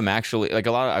lot of them actually, like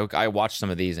I watched some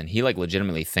of these, and he like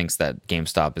legitimately thinks that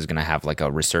GameStop is going to have like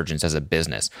a resurgence as a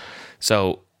business.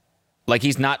 So like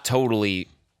he's not totally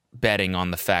betting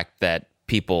on the fact that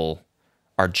people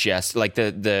are just like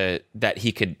that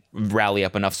he could rally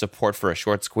up enough support for a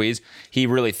short squeeze. He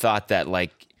really thought that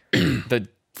like the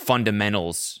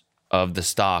fundamentals of the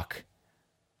stock,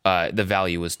 the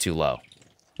value was too low,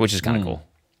 which is kind of cool.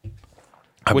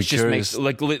 Which just makes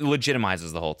like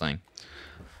legitimizes the whole thing.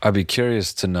 I'd be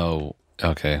curious to know,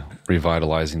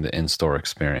 revitalizing the in-store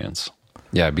experience.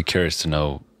 Yeah, I'd be curious to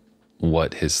know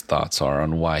what his thoughts are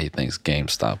on why he thinks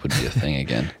GameStop would be a thing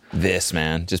again. This,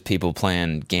 man, just people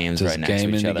playing games just right next to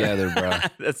each other. Together, bro.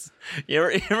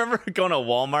 You remember going to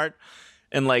Walmart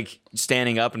and like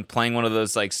standing up and playing one of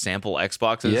those like sample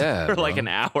Xboxes for like an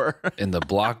hour? In the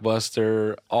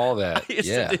Blockbuster, all that. I used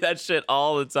to do that shit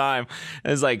all the time.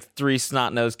 There's like 3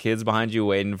 snot-nosed kids behind you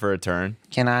waiting for a turn.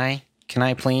 Can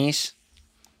I please?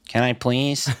 No,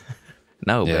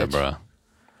 yeah, bitch. bro.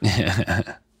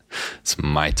 Yeah. It's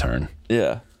my turn.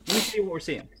 Yeah. Let me tell you what we're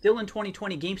seeing. Still in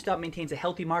 2020, GameStop maintains a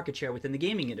healthy market share within the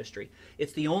gaming industry.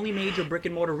 It's the only major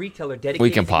brick-and-mortar retailer dedicated.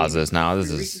 We can to pause gaming. this now. This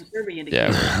is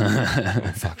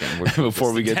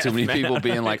Before we get too many people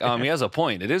being like, he has a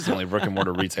point. It is the only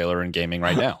brick-and-mortar retailer in gaming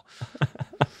right now.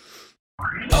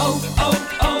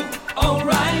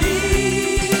 O'Reilly.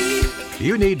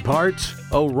 You need parts?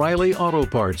 O'Reilly Auto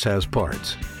Parts has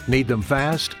parts. Need them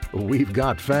fast? We've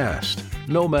got fast.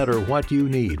 No matter what you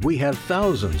need, we have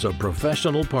thousands of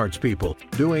professional parts people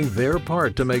doing their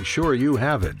part to make sure you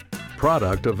have it.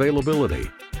 Product availability.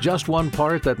 Just one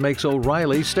part that makes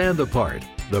O'Reilly stand apart.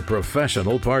 The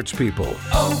professional parts people.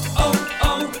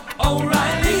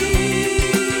 O'Reilly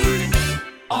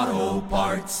Auto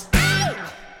Parts.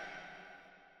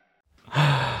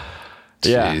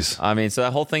 Yeah, Jeez. I mean, so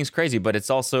that whole thing's crazy, but it's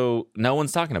also no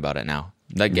one's talking about it now.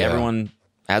 Like everyone,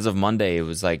 as of Monday, it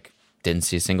was like didn't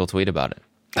see a single tweet about it.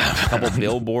 A couple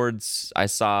billboards I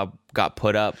saw got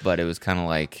put up, but it was kind of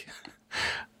like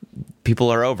people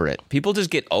are over it. People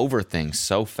just get over things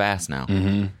so fast now.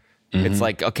 It's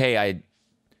like, okay,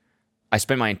 I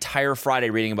spent my entire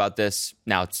Friday reading about this.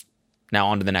 Now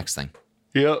on to the next thing.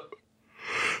 Yep.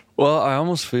 Well, I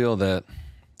almost feel that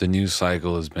the news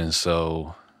cycle has been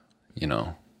so,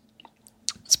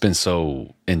 it's been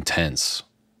so intense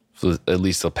for at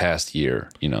least the past year,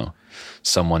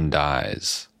 someone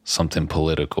dies, something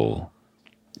political,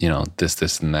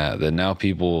 this and that now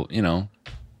people,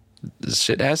 this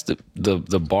shit has to,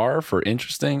 the bar for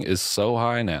interesting is so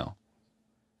high now.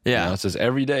 Yeah. It's just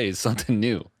every day it's something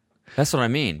new. That's what I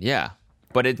mean. Yeah.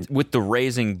 But with the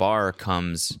raising bar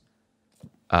comes,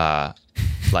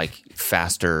 like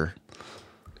faster,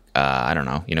 I don't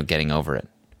know, getting over it.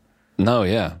 No,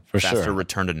 yeah, for sure. Faster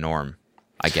return to norm,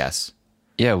 I guess.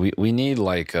 Yeah, we need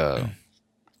like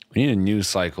we need a news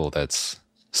cycle that's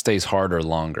stays harder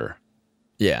longer.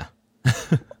 Yeah.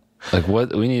 Like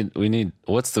what we need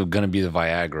what's gonna be the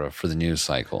Viagra for the news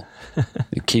cycle?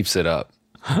 It keeps it up.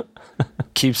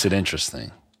 Keeps it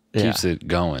interesting. Keeps it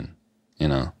going,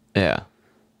 Yeah.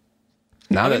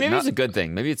 Maybe it's a good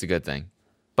thing. Maybe it's a good thing.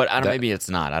 But maybe it's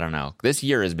not. I don't know. This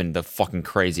year has been the fucking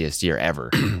craziest year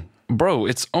ever. Bro,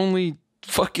 it's only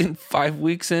fucking 5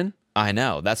 weeks in. I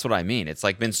know. That's what I mean. It's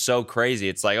like been so crazy.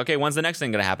 It's like, okay, when's the next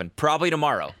thing going to happen? Probably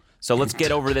tomorrow. So let's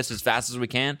get over this as fast as we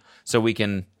can so we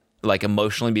can like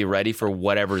emotionally be ready for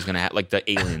whatever's going to happen, like the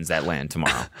aliens that land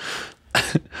tomorrow.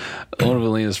 One of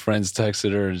Alina's friends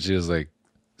texted her and she was like,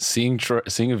 seeing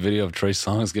a video of Trey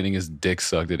Songz getting his dick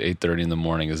sucked at 8:30 in the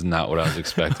morning is not what I was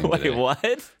expecting today. Wait,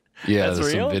 what? Yeah, That's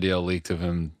there's real? some video leaked of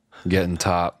him getting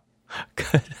top.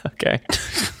 Good. Okay.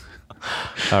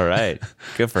 All right.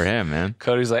 Good for him, man.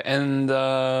 Cody's like, and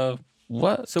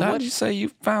what? So How what did you say you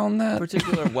found that?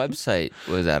 particular website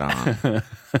was that on?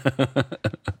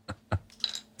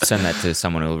 Send that to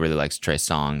someone who really likes Trey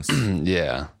Songz.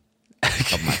 Yeah. A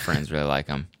couple of my friends really like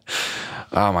him.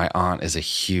 Oh, my aunt is a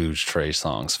huge Trey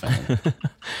Songz fan.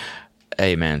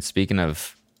 Hey, man, speaking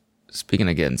of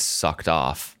getting sucked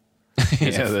off.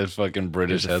 Yeah, that fucking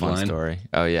British Here's a fun headline. story.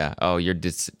 Oh, yeah. Oh, you're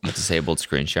disabled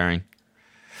screen sharing.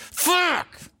 Fuck!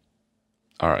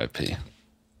 R.I.P.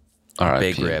 R.I.P.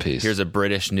 Big rip. Peace. Here's a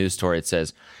British news story. It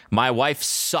says, my wife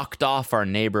sucked off our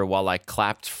neighbor while I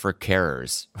clapped for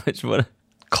carers. Which, what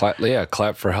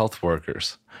clap for health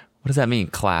workers. What does that mean,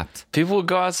 clapped? People would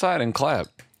go outside and clap.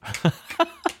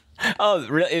 Oh,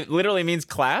 really? It literally means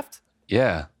clapped?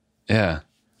 Yeah. Yeah.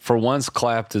 For once,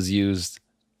 clapped is used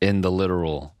in the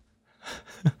literal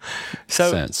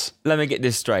sense. Let me get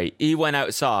this straight. He went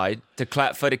outside to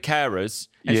clap for the carers,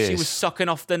 and she Yes. was sucking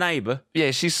off the neighbour. Yeah,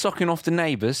 she's sucking off the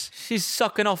neighbours. She's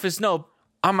sucking off his knob.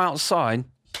 I'm outside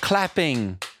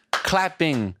clapping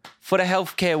for the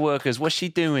healthcare workers. What's she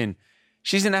doing?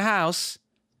 She's in the house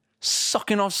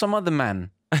sucking off some other man.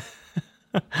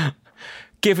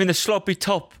 Giving the sloppy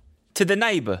top to the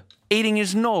neighbour. Eating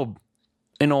his knob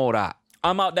and all that.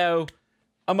 I'm out there.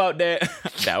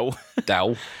 No.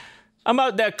 Dow. I'm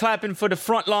out there clapping for the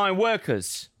frontline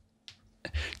workers.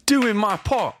 Doing my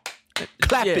part.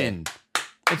 Clapping.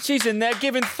 And she's in there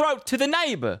giving throat to the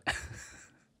neighbour.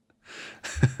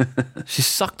 She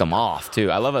sucked them off, too.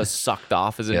 I love how sucked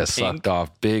off is in Yeah, pink. sucked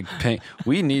off. Big pink.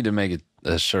 We need to make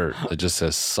a shirt that just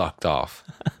says sucked off.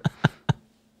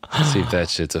 See if that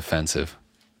shit's offensive.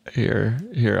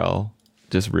 Here, I'll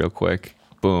just real quick.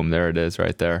 Boom, there it is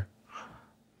right there.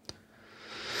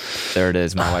 There it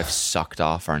is. My wife sucked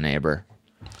off our neighbor.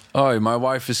 Oh, my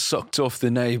wife has sucked off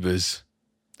the neighbours.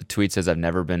 The tweet says,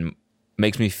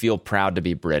 makes me feel proud to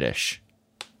be British.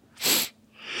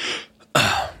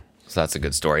 So that's a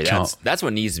good story. That's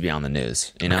what needs to be on the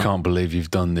news, you know? I can't believe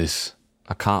you've done this.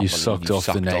 I can't You believe sucked you off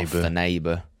the sucked neighbour. off the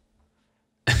neighbour.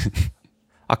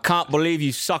 I can't believe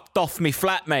you sucked off me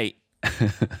flatmate.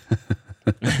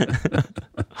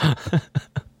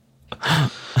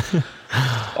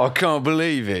 I can't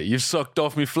believe it. You've sucked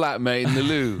off me flatmate in the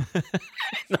loo.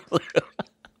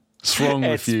 What's wrong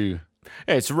with you?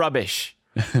 It's rubbish.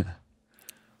 And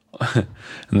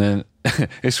then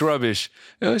it's rubbish.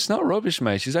 No, it's not rubbish,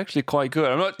 mate. She's actually quite good.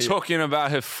 I'm not talking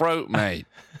about her throat, mate.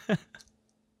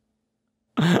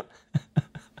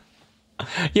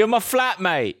 You're my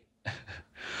flatmate.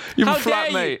 You're my How dare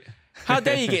you? flatmate. How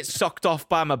dare you get sucked off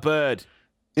by my bird?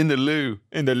 In the loo.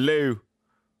 In the loo.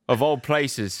 Of all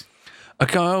places. I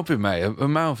can't help it, mate. Her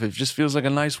mouth, it just feels like a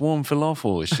nice warm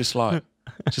falafel. It's just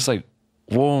like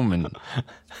warm and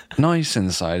nice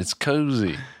inside. It's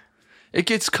cozy. It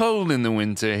gets cold in the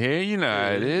winter here. You know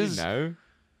how it is. You know.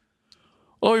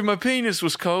 Oh, my penis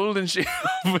was cold and she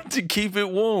offered to keep it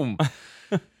warm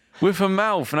with her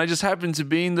mouth, and I just happened to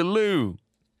be in the loo.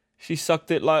 She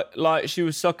sucked it like she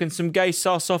was sucking some gay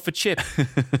sauce off a chip.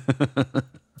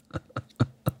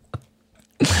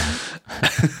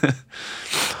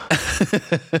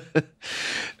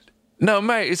 No,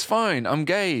 mate, it's fine. I'm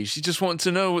gay. She just wanted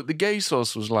to know what the gay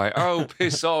sauce was like. Oh,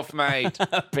 piss off, mate.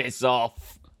 Piss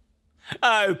off.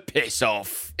 Oh, piss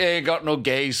off. Ain't got no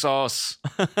gay sauce.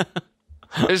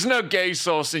 There's no gay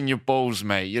sauce in your balls,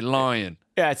 mate. You're lying.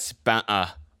 That's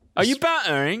banter. Are you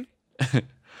battering?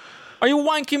 Are you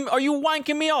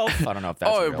wanking me off? I don't know if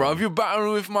that's Oh, real. bruv, you're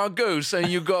battering with my goose saying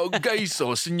you got gay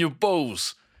sauce in your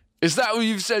balls. Is that what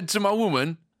you've said to my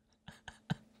woman?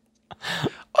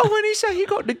 Oh, when he said he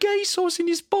got the gay sauce in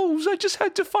his balls, I just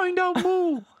had to find out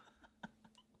more.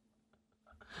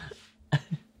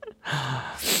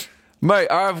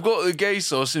 Mate, I've got the gay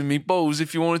sauce in me balls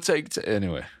if you want to take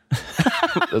anyway.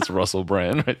 That's Russell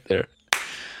Brand right there.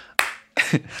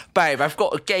 Babe, I've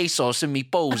got a gay sauce in me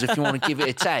balls if you want to give it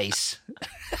a taste.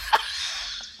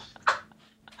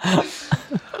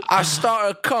 I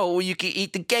started a cult where you can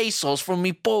eat the gay sauce from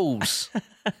me balls.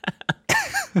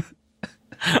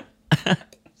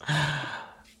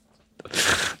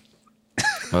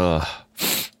 Ugh.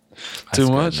 Too That's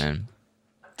much? good, man.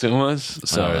 Too much?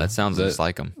 Sorry, that sounds just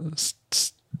like him.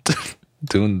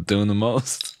 Doing the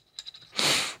most.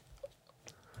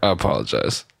 I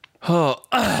apologize. Oh,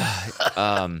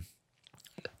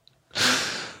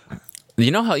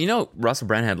 you know Russell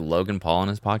Brand had Logan Paul on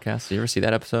his podcast? Did you ever see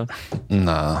that episode?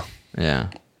 Nah. Yeah.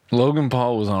 Logan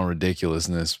Paul was on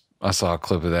Ridiculousness. I saw a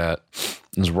clip of that.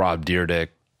 It was Rob Dyrdek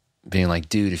being like,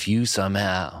 dude, if you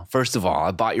somehow, first of all,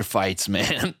 I bought your fights,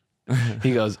 man.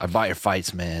 He goes, I bought your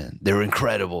fights, man. They were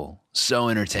incredible. So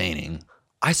entertaining.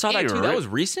 I saw that too. That was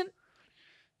recent?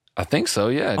 I think so,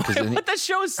 yeah. What, that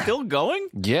show is still going?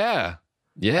 Yeah.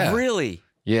 Yeah. Really?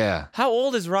 Yeah. How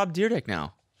old is Rob Dyrdek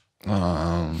now?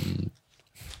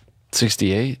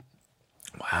 68.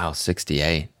 Wow,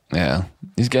 68. Yeah.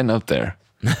 He's getting up there.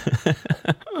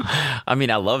 I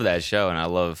mean, I love that show and I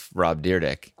love Rob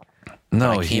Dyrdek.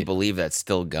 No, I can't believe that's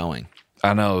still going.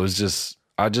 I know. It was just,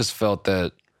 I just felt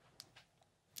that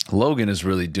Logan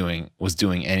was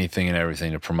doing anything and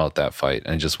everything to promote that fight,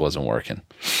 and it just wasn't working.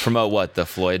 Promote what? The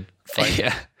Floyd fight?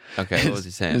 Yeah. Okay, what was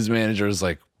he saying? His manager was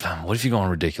like, what if you go on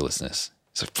Ridiculousness?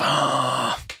 He's like,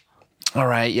 all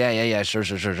right, yeah,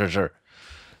 sure.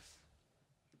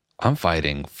 I'm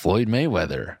fighting Floyd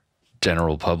Mayweather,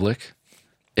 general public.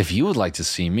 If you would like to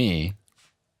see me,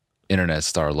 internet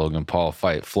star Logan Paul,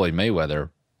 fight Floyd Mayweather,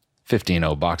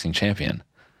 15-0 boxing champion,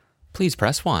 please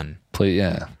press 1.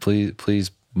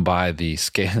 Please buy the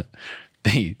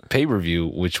pay-per-view,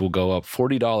 which will go up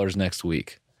 $40 next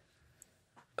week.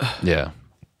 Yeah.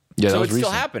 Yeah, so that was it's still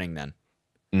recent. happening then?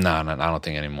 No, I don't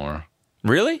think anymore.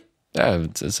 Really? Yeah,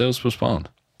 it was postponed.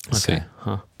 Let's see.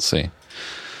 Huh. Let's see.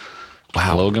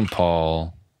 Wow. Logan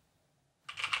Paul.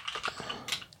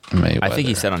 Mayweather. I think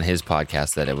he said on his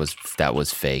podcast that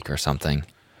was fake or something.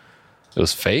 It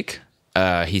was fake?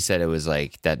 He said it was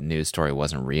like that news story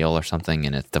wasn't real or something,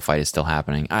 and the fight is still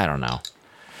happening. I don't know.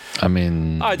 I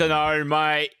mean, I don't know,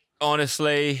 mate.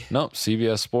 Honestly. Nope.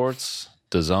 CBS Sports,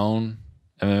 DAZN,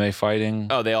 MMA fighting.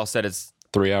 Oh, they all said it's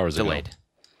 3 hours delayed. ago.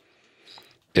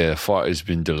 Yeah, fight has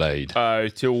been delayed. Oh,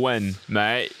 till when,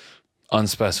 mate?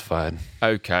 Unspecified.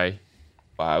 Okay.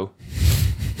 Wow.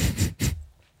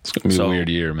 It's gonna be a weird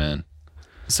year, man.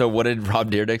 So what did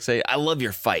Rob Dyrdek say? I love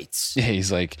your fights. Yeah,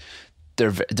 he's like,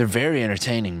 they're very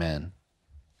entertaining, man.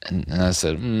 And I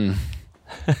said, No,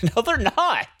 they're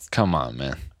not. Come on,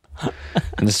 man.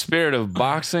 In the spirit of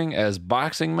boxing, as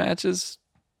boxing matches,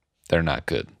 they're not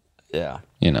good. Yeah.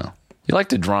 You know, you like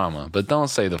the drama, but don't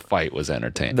say the fight was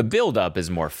entertaining. The build-up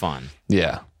is more fun.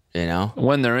 Yeah. You know?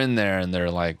 When they're in there and they're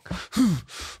like,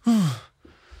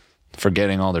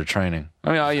 forgetting all their training.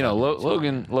 I mean, you know,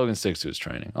 Logan sticks to his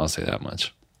training. I'll say that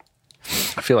much.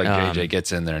 I feel like JJ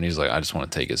gets in there and he's like, I just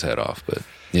want to take his head off, but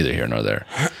neither here nor there.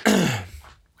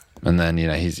 And then, you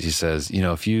know, he says, you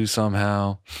know, if you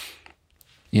somehow,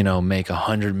 you know, make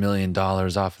 $100 million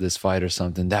off of this fight or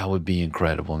something, that would be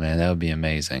incredible, man. That would be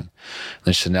amazing.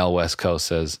 Then Chanel West Coast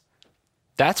says,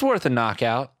 that's worth a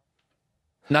knockout.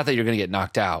 Not that you're going to get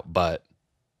knocked out, but.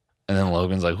 And then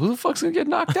Logan's like, who the fuck's going to get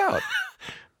knocked out?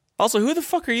 Also, who the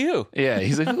fuck are you? Yeah,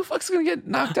 he's like, who the fuck's going to get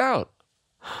knocked out?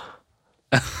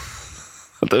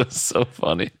 That was so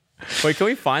funny. Wait, can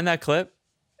we find that clip?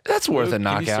 That's worth a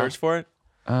knockout. Can you search for it?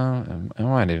 I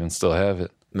might even still have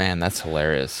it. Man, that's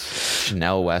hilarious.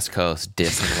 Chanel West Coast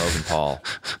dissing Logan Paul.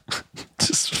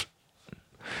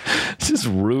 Just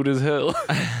rude as hell.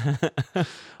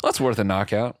 That's worth a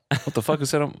knockout. What the fuck? Who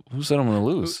said I'm going to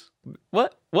lose?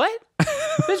 What?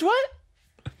 Bitch, what?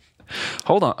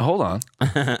 Hold on.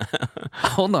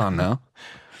 Hold on now.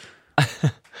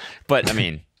 But I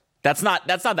mean, that's not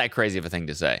that crazy of a thing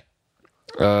to say.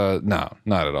 No,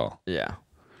 not at all. Yeah.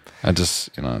 I just,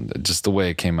 you know, just the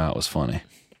way it came out was funny.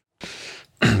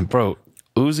 Bro,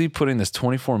 Uzi putting this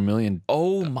 24 million.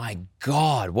 Oh my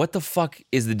God. What the fuck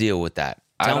is the deal with that?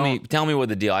 Tell me what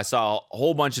the deal. I saw a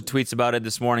whole bunch of tweets about it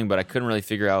this morning, but I couldn't really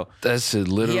figure out. That's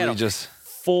literally just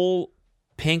full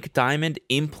pink diamond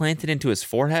implanted into his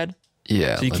forehead.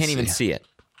 Yeah. So you can't even see it.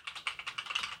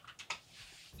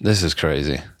 This is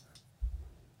crazy.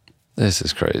 This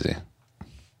is crazy.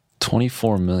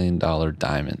 $24 million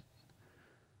diamond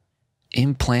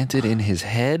implanted in his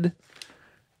head.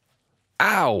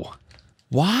 Ow.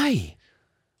 Why?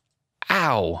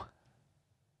 Ow.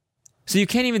 So you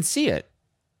can't even see it.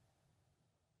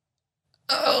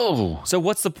 Oh. So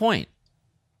what's the point?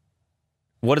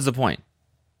 What is the point?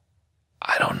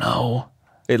 I don't know.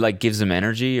 It like gives him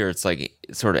energy, or it's like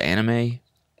sort of anime?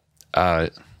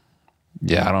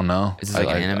 Yeah, I don't know. Is this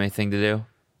like an anime thing to do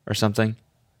or something?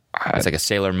 It's like a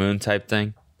Sailor Moon type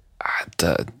thing.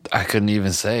 I couldn't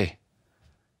even say.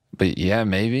 But yeah,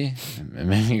 maybe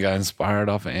he got inspired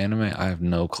off of anime. I have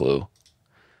no clue.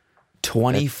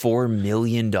 $24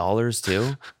 million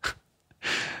too?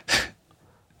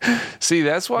 See,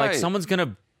 that's why like someone's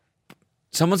gonna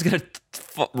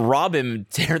rob him and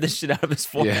tear this shit out of his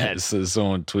forehead. Yeah, so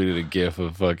someone tweeted a gif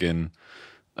of fucking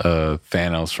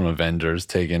Thanos from Avengers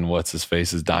taking what's his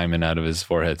face's diamond out of his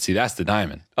forehead. See, that's the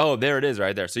diamond. Oh, there it is,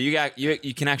 right there. So you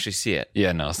can actually see it.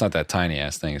 Yeah, no, it's not that tiny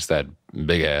ass thing. It's that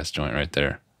big ass joint right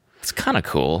there. It's kind of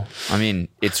cool. I mean,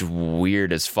 it's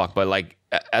weird as fuck, but like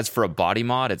as for a body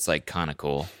mod, it's like kind of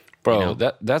cool, bro. You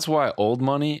know? That's why old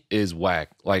money is whack.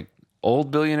 Like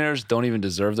old billionaires don't even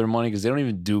deserve their money because they don't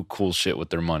even do cool shit with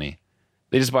their money.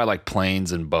 They just buy like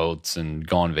planes and boats and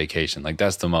go on vacation. Like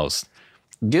that's the most.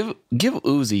 Give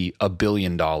Uzi $1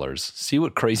 billion. See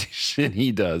what crazy shit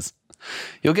he does.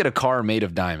 He'll get a car made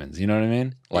of diamonds. You know what I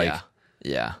mean? Like,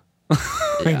 yeah.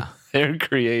 They're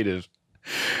creative.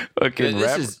 Okay,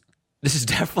 this is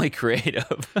definitely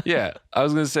creative. Yeah, I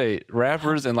was gonna say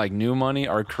rappers and like new money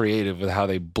are creative with how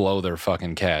they blow their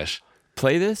fucking cash.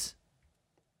 Play this.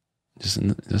 Just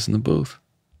in the booth.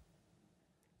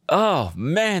 Oh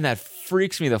man, that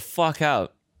freaks me the fuck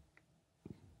out.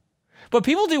 But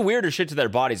people do weirder shit to their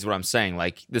bodies, is what I'm saying.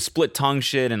 Like the split tongue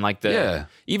shit and like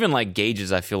even like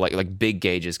gauges, I feel like big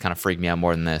gauges kind of freak me out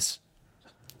more than this.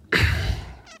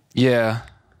 Yeah.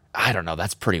 I don't know.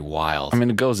 That's pretty wild. I mean,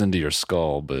 it goes into your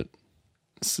skull, but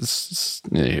it's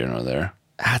neither here nor there.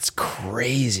 That's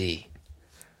crazy.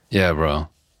 Yeah, bro.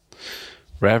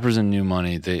 Rappers and new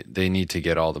money, they need to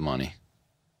get all the money.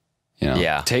 You know,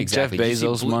 yeah, take exactly. Jeff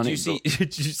Bezos' money.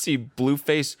 Did you see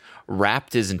Blueface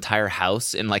wrapped his entire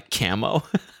house in like camo?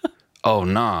 Oh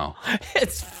no,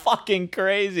 it's fucking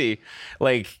crazy.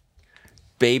 Like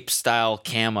Bape style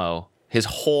camo. His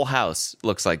whole house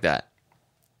looks like that.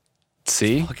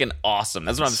 See, it's fucking awesome.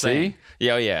 That's what I'm saying.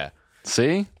 Yeah.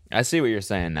 See, I see what you're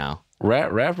saying now.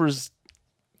 Rappers,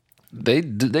 they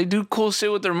do cool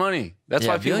shit with their money. That's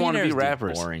why people want to be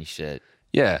rappers. Boring shit.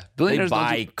 Yeah, billionaires they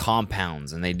buy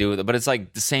compounds and they do it, but it's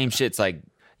like the same shit. It's like,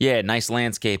 nice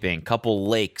landscaping, couple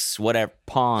lakes, whatever,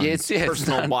 ponds,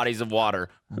 personal bodies of water.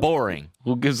 Boring.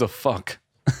 Who gives a fuck?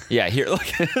 Yeah, here,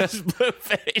 look at this blue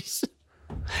face.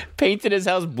 Painted his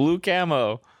house blue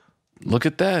camo. Look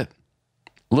at that.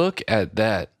 Look at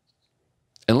that.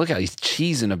 And look how he's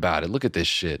cheesing about it. Look at this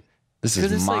shit. This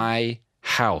is my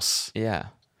house. Yeah.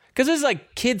 Because it's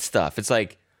like kid stuff. It's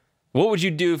like, what would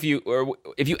you do if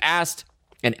you asked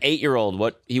an 8-year-old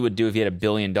what he would do if he had $1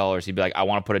 billion? He'd be like, I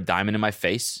want to put a diamond in my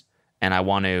face and I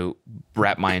want to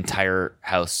wrap my entire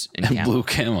house in camo. Blue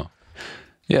camo.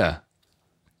 Yeah.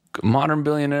 Modern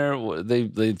billionaire,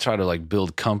 they try to like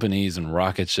build companies and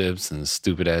rocket ships and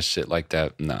stupid ass shit like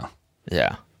that. No.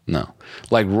 Yeah. No.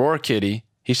 Like Roar Kitty,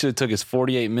 he should have took his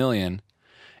 $48 million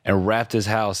and wrapped his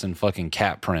house in fucking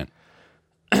cat print.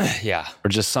 Yeah. Or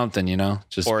just something, you know?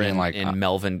 Just or being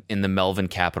in the Melvin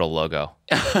Capital logo.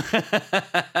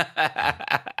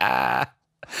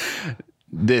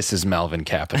 This is Melvin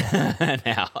Capital.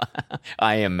 Now.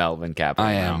 I am Melvin Capital.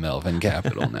 I am Melvin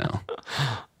Capital now.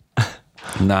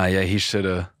 Nah, yeah, he should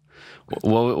have.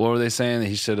 What were they saying?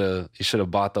 He should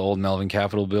have bought the old Melvin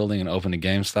Capital building and opened a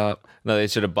GameStop. No, they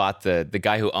should have bought the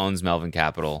guy who owns Melvin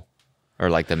Capital, or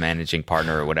like the managing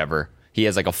partner or whatever. He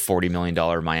has like a $40 million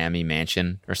Miami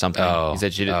mansion or something. He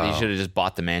said he should have just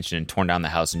bought the mansion and torn down the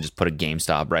house and just put a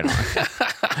GameStop right on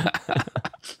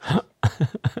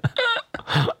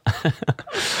it.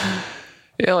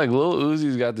 Yeah, like Lil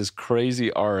Uzi's got this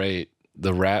crazy R8.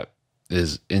 The wrap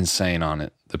is insane on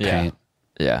it. The paint.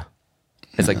 Yeah.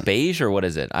 It's like beige or what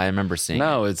is it? I remember seeing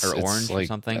it's orange like, or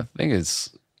something. I think it's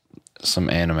some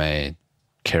anime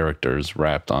characters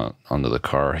wrapped onto the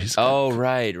car. Right. He's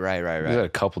got a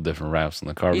couple different wraps on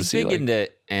the car. He's big into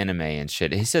anime and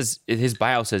shit. He says his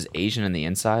bio says Asian in the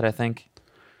inside, I think.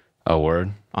 Oh,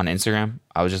 word? On Instagram.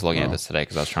 I was just looking at this today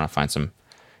because I was trying to find some.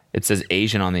 It says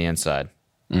Asian on the inside.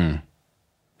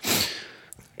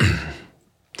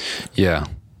 Yeah.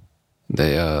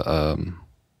 They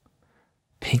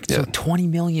Pink. So $20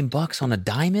 million on a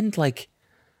diamond? Like,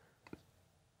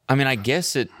 I mean, I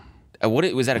guess it.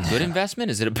 Was that a good investment?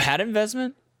 Is it a bad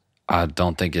investment? I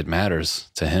don't think it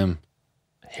matters to him.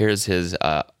 Here's his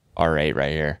R8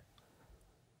 right here.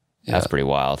 That's pretty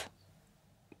wild.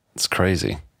 It's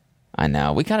crazy. I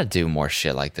know. We got to do more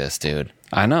shit like this, dude.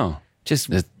 I know. Just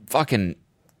fucking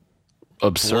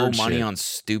absurd blow money shit on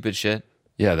stupid shit.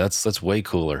 Yeah, that's way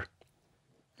cooler.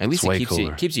 At least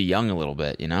it keeps you young a little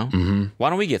bit, you know? Mm-hmm.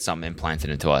 Why don't we get something implanted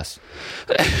into us?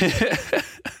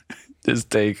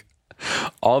 Just take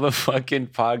all the fucking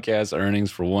podcast earnings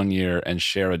for 1 year and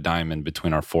share a diamond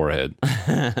between our forehead.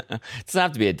 It doesn't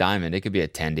have to be a diamond. It could be a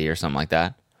tendy or something like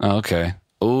that. Oh, okay.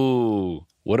 Ooh,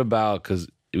 what about, because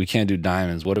we can't do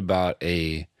diamonds, what about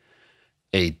a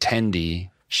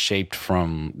tendy shaped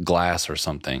from glass or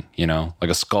something, you know? Like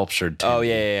a sculptured tendy. Oh,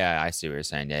 yeah. I see what you're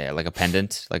saying. Yeah. Like a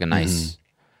pendant, like a nice...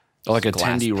 Or like a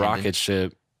tendy pendant. rocket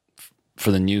ship for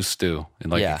the new stew.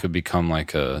 And like it could become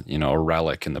like a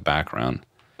relic in the background.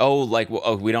 Oh,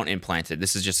 we don't implant it.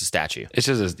 This is just a statue. It's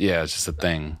just a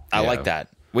thing. I like that.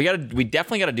 We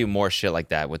definitely got to do more shit like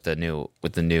that with the new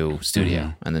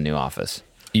studio and the new office.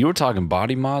 You were talking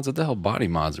body mods. What the hell body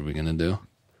mods are we gonna do?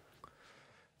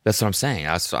 That's what I'm saying.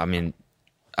 Synthol.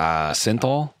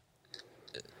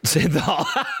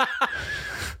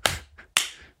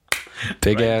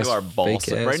 Big ass, our balls,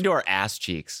 fake ass. right into our ass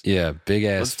cheeks. Yeah, big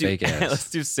ass, fake ass.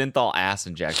 Let's do synthol ass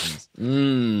injections.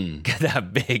 Get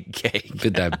that big cake.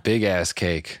 Get that big ass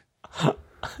cake,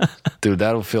 dude.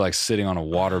 That'll feel like sitting on a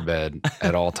waterbed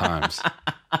at all times.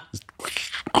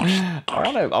 I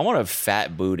want a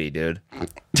fat booty, dude. I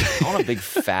want a big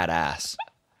fat ass.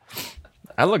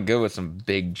 I look good with some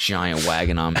big giant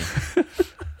wagon on me.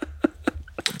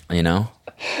 You know?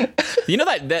 You know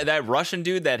that Russian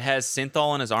dude that has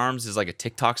synthol in his arms is like a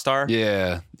TikTok star?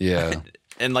 Yeah.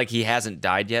 And like he hasn't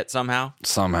died yet somehow?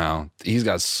 Somehow. He's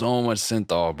got so much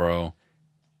synthol, bro.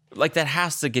 Like that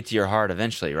has to get to your heart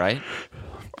eventually, right?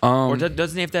 Or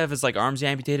doesn't he have to have his like arms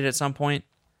amputated at some point?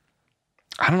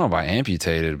 I don't know about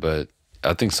amputated, but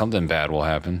I think something bad will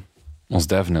happen. Most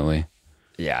definitely.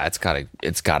 Yeah, it's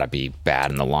gotta be bad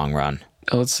in the long run.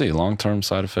 Let's see. Long-term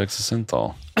side effects of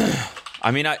synthol. I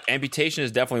mean, amputation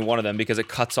is definitely one of them because it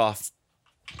cuts off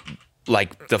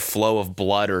like the flow of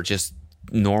blood or just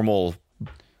normal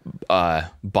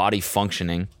body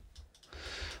functioning.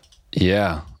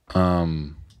 Yeah.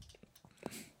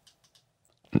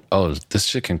 This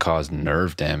shit can cause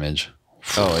nerve damage.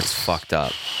 Oh, it's fucked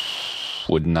up.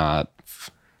 Would not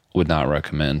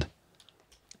recommend.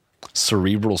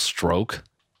 Cerebral stroke.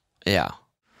 Yeah.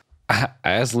 I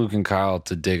asked Luke and Kyle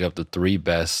to dig up the 3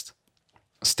 best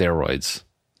steroids.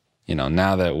 You know,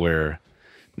 now that we're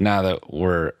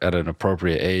at an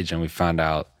appropriate age and we found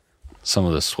out some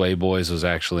of the Sway Boys was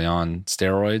actually on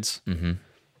steroids,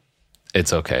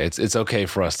 it's okay. It's okay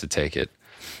for us to take it.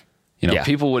 You know,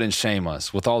 people wouldn't shame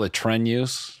us with all the trend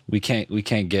use. We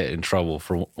can't get in trouble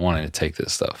for wanting to take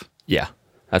this stuff. Yeah,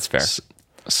 that's fair.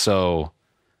 So,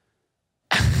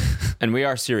 and we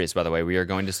are serious, by the way. We are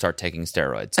going to start taking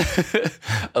steroids.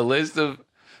 A list of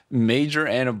major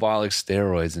anabolic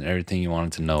steroids and everything you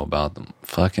wanted to know about them.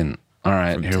 Fucking all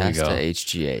right. From here we go. To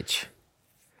HGH.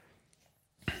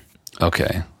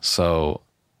 Okay, so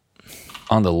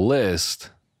on the list,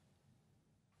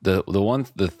 the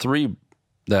 3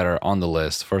 that are on the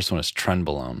list. First one is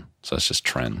Trenbolone, so it's just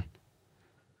Tren.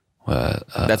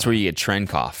 That's where you get Tren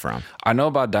cough from. I know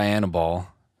about Dianabol,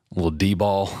 a little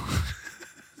D-ball.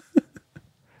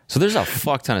 So there's a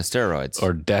fuck ton of steroids.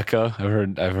 Or Deca.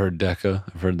 I've heard Deca.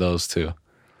 I've heard those too.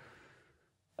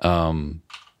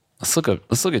 Let's look at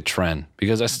Tren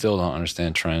because I still don't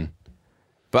understand Tren.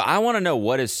 But I want to know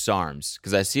what is SARMs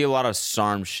because I see a lot of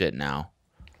SARM shit now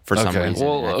for some reason.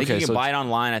 Well, I think you can buy it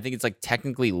online. I think it's like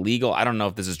technically legal. I don't know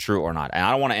if this is true or not. And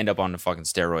I don't want to end up on the fucking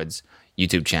steroids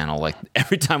YouTube channel. Like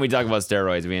every time we talk about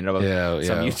steroids, we end up on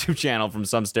some YouTube channel from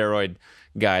some steroid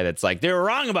guy that's like, they were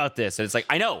wrong about this. And it's like,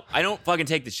 I know. I don't fucking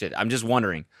take this shit. I'm just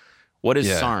wondering, what is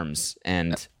SARMs?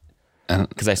 And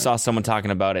because I saw someone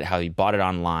talking about it, how he bought it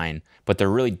online, but they're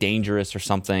really dangerous or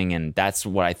something. And that's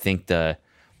what I think the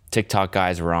TikTok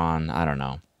guys were on. I don't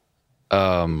know.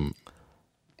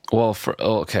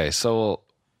 So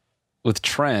with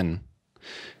Tren,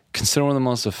 consider one of the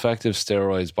most effective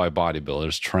steroids by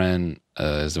bodybuilders. Tren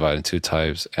is divided in two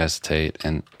types: acetate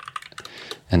and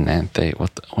enanthate.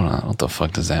 What the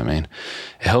fuck does that mean?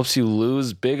 It helps you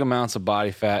lose big amounts of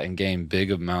body fat and gain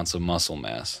big amounts of muscle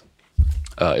mass.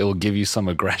 It will give you some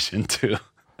aggression too.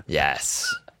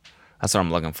 Yes. That's what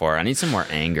I'm looking for. I need some more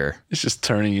anger. It's just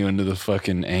turning you into the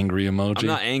fucking angry emoji. I'm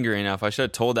not angry enough. I should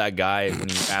have told that guy when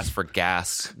he asked for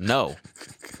gas. No.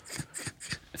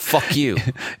 Fuck you.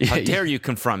 How dare you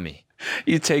confront me?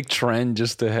 You take Tren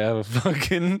just to have a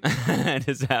fucking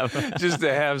just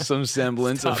to have some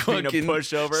semblance of fucking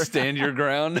pushover. Stand your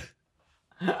ground.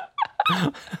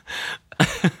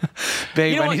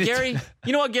 Babe, you know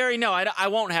what, Gary? No, I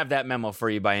won't have that memo for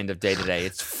you by end of day today.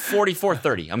 It's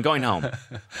 44:30. I'm going home.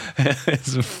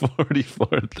 It's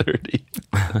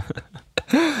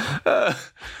 44:30.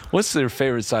 What's their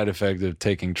favorite side effect of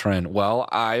taking Tren? Well,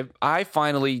 I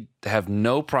finally have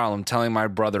no problem telling my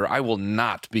brother I will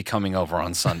not be coming over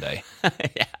on Sunday.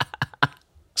 Yeah.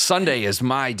 Sunday is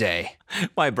my day.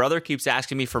 My brother keeps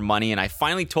asking me for money, and I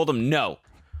finally told him no.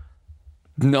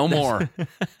 No more.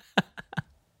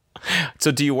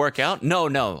 So do you work out?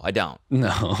 No, I don't. No.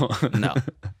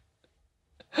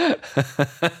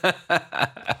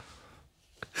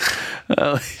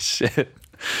 Holy shit.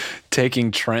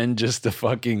 Taking Tren just to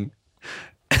fucking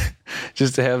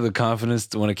just to have the confidence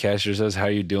to when a cashier says, how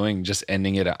you doing? Just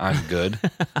ending it at, I'm good.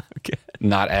 Okay.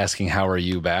 Not asking, how are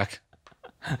you back?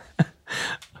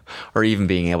 Or even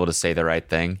being able to say the right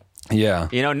thing. Yeah.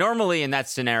 You know, normally in that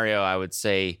scenario, I would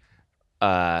say,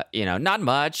 not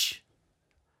much.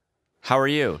 How are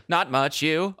you? Not much.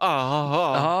 You?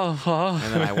 Oh.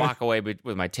 And then I walk away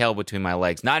with my tail between my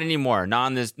legs. Not anymore. Not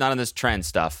on this Tren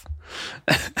stuff.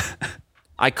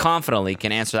 I confidently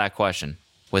can answer that question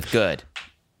with good.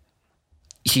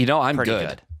 You know, I'm pretty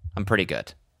good. I'm pretty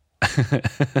good.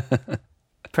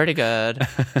 Pretty good.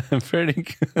 Pretty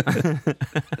good.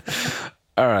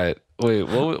 All right. Wait,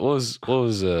 what was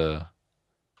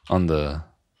on the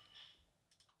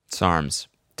SARMs?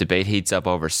 Debate heats up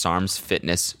over SARMs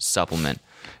fitness supplement.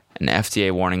 An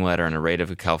FDA warning letter and a raid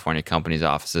of California companies'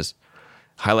 offices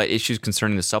highlight issues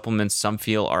concerning the supplements some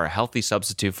feel are a healthy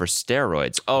substitute for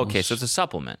steroids. Oh, okay, so it's a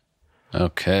supplement.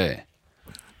 Okay.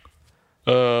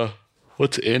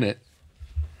 What's in it?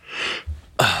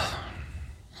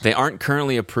 They aren't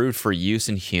currently approved for use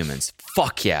in humans.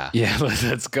 Fuck yeah. Yeah,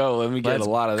 let's go. Let me get a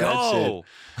lot of that shit.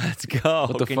 Let's go.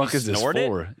 What the fuck is this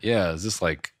for? It? Yeah, is this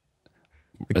like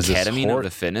ketamine of the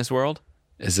fitness world?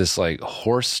 Is this like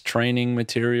horse training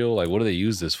material? Like, what do they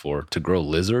use this for? To grow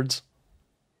lizards?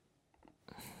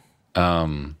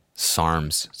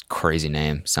 SARMs. Crazy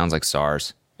name. Sounds like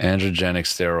SARS. Androgenic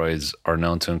steroids are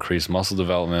known to increase muscle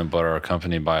development, but are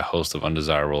accompanied by a host of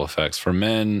undesirable effects. For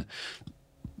men,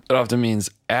 it often means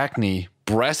acne,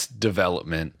 breast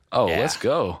development. Oh, yeah. Let's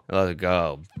go. Let's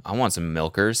go. I want some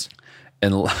milkers.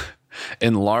 And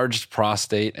enlarged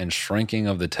prostate and shrinking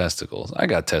of the testicles. I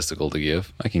got testicle to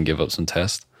give. I can give up some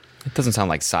test. It doesn't sound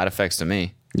like side effects to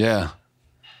me. Yeah.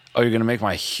 Oh, you're going to make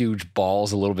my huge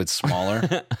balls a little bit smaller?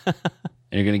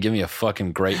 And you're going to give me a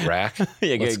fucking great rack?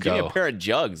 Yeah, give me a pair of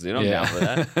jugs. Dude. I'm down for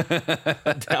that.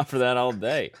 I'm down for that all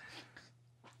day.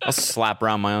 I'll slap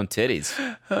around my own titties.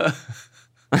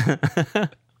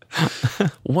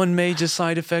 One major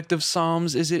side effect of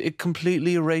SARMs is it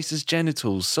completely erases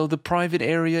genitals, so the private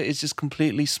area is just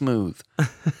completely smooth.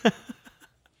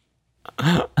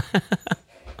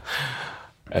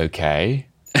 Okay.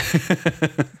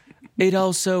 It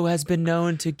also has been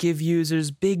known to give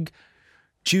users big,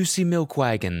 juicy milk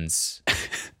wagons.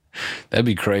 That'd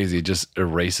be crazy. It just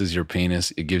erases your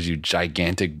penis. It gives you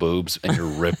gigantic boobs and you're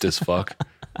ripped as fuck.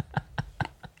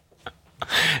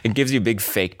 It gives you big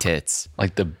fake tits.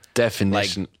 Like the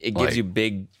definition. Like it gives you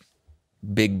big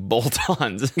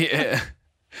bolt-ons. Yeah.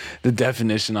 The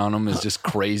definition on them is just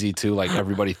crazy too. Like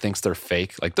everybody thinks they're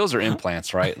fake. Like those are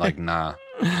implants, right? Like, nah.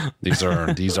 These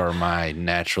are my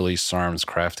naturally SARMs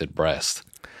crafted breast.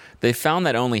 They found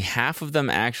that only half of them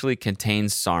actually contained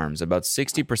SARMs. About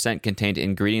 60% contained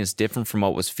ingredients different from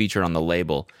what was featured on the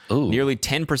label. Ooh. Nearly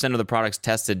 10% of the products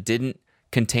tested didn't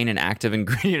contain an active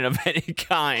ingredient of any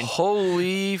kind.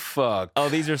 Holy fuck. Oh,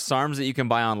 these are SARMs that you can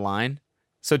buy online?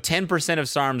 So 10% of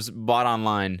SARMs bought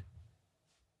online,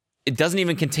 it doesn't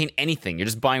even contain anything. You're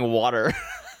just buying water.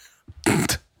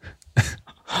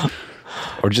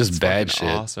 Or just bad shit.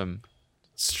 Awesome.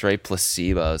 Straight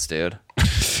placebos, dude.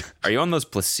 Are you on those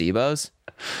placebos?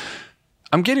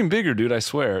 I'm getting bigger, dude, I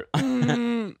swear. I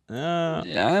don't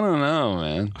know,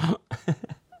 man.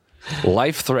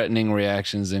 Life-threatening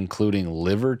reactions, including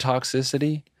liver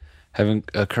toxicity, have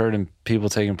occurred in people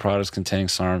taking products containing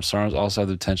SARMs. SARMs also have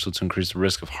the potential to increase the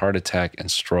risk of heart attack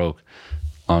and stroke.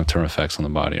 Long-term effects on the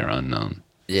body are unknown.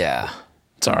 Yeah.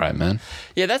 It's all right, man.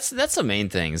 Yeah, that's the main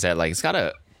thing is that like it's got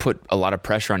to put a lot of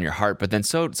pressure on your heart, but then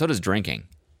so does drinking.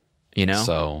 You know?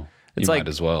 So it's you like, might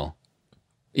as well.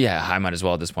 Yeah, I might as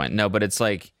well at this point. No, but it's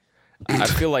like I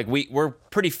feel like we're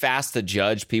pretty fast to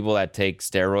judge people that take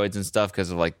steroids and stuff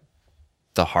because of like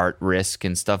the heart risk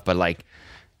and stuff, but like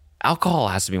alcohol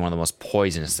has to be one of the most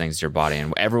poisonous things to your body,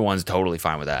 and everyone's totally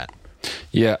fine with that.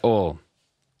 Yeah, well,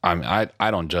 I mean,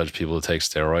 I don't judge people who take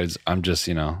steroids. I'm just,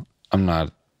 I'm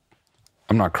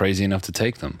not crazy enough to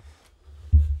take them.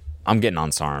 I'm getting on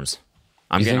SARMs.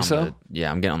 You think so?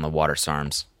 I'm getting on the water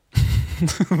SARMs.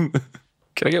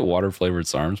 Can I get water flavored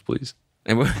SARMs, please?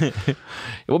 It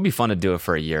would be fun to do it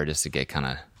for a year just to get kind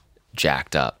of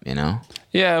jacked up, you know?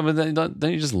 Yeah, but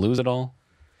then you just lose it all.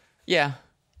 Yeah,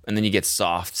 and then you get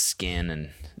soft skin, and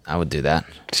I would do that.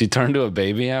 So you turn into a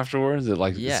baby afterwards. It's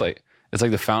like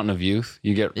the fountain of youth.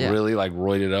 You get really like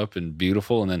roided up and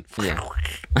beautiful, and then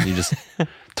you just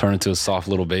turn into a soft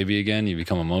little baby again. You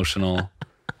become emotional.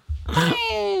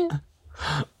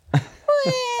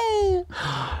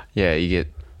 Yeah, you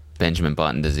get Benjamin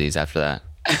Button disease after that.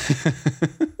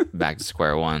 Back to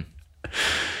square one.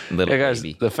 Little guys,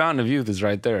 baby. The fountain of youth is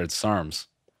right there. It's SARMs.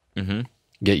 Mm-hmm.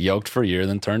 Get yoked for a year,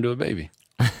 then turn to a baby.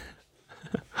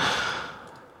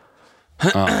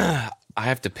 I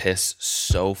have to piss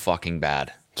so fucking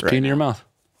bad. Pee in your mouth.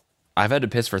 I've had to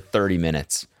piss for 30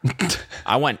 minutes.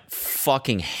 I went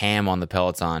fucking ham on the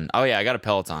Peloton. Oh yeah, I got a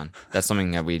Peloton. That's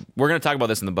something that we're going to talk about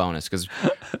this in the bonus because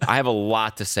I have a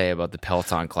lot to say about the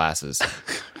Peloton classes.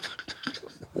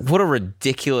 What a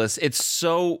ridiculous.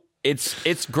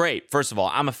 It's great. First of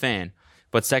all, I'm a fan.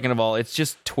 But second of all, it's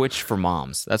just Twitch for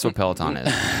moms. That's what Peloton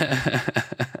is.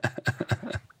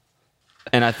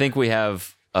 And I think we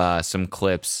have some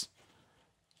clips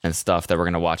and stuff that we're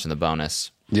going to watch in the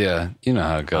bonus. Yeah, you know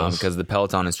how it goes. Because the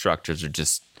Peloton instructors are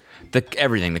just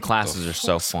everything. The classes are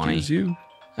so funny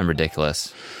and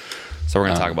ridiculous. So we're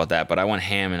going to talk about that. But I went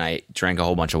ham and I drank a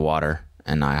whole bunch of water,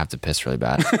 and I have to piss really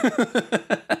bad.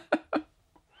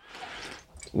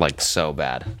 Like so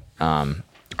bad. All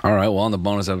right. Well, on the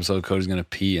bonus episode, Cody's going to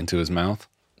pee into his mouth.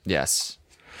 Yes.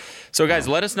 So guys,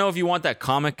 let us know if you want that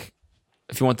comic,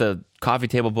 if you want the coffee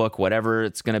table book, whatever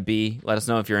it's going to be. Let us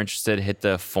know if you're interested. Hit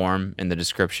the form in the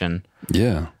description.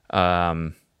 Yeah.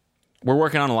 We're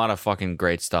working on a lot of fucking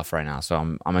great stuff right now,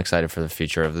 so I'm excited for the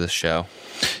future of this show.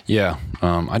 Yeah.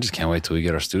 I just can't wait till we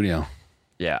get our studio.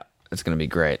 Yeah, it's going to be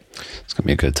great. It's going to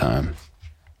be a good time.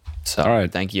 So, all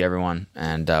right. Thank you, everyone,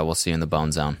 and we'll see you in the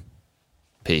Bone Zone.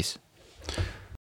 Peace.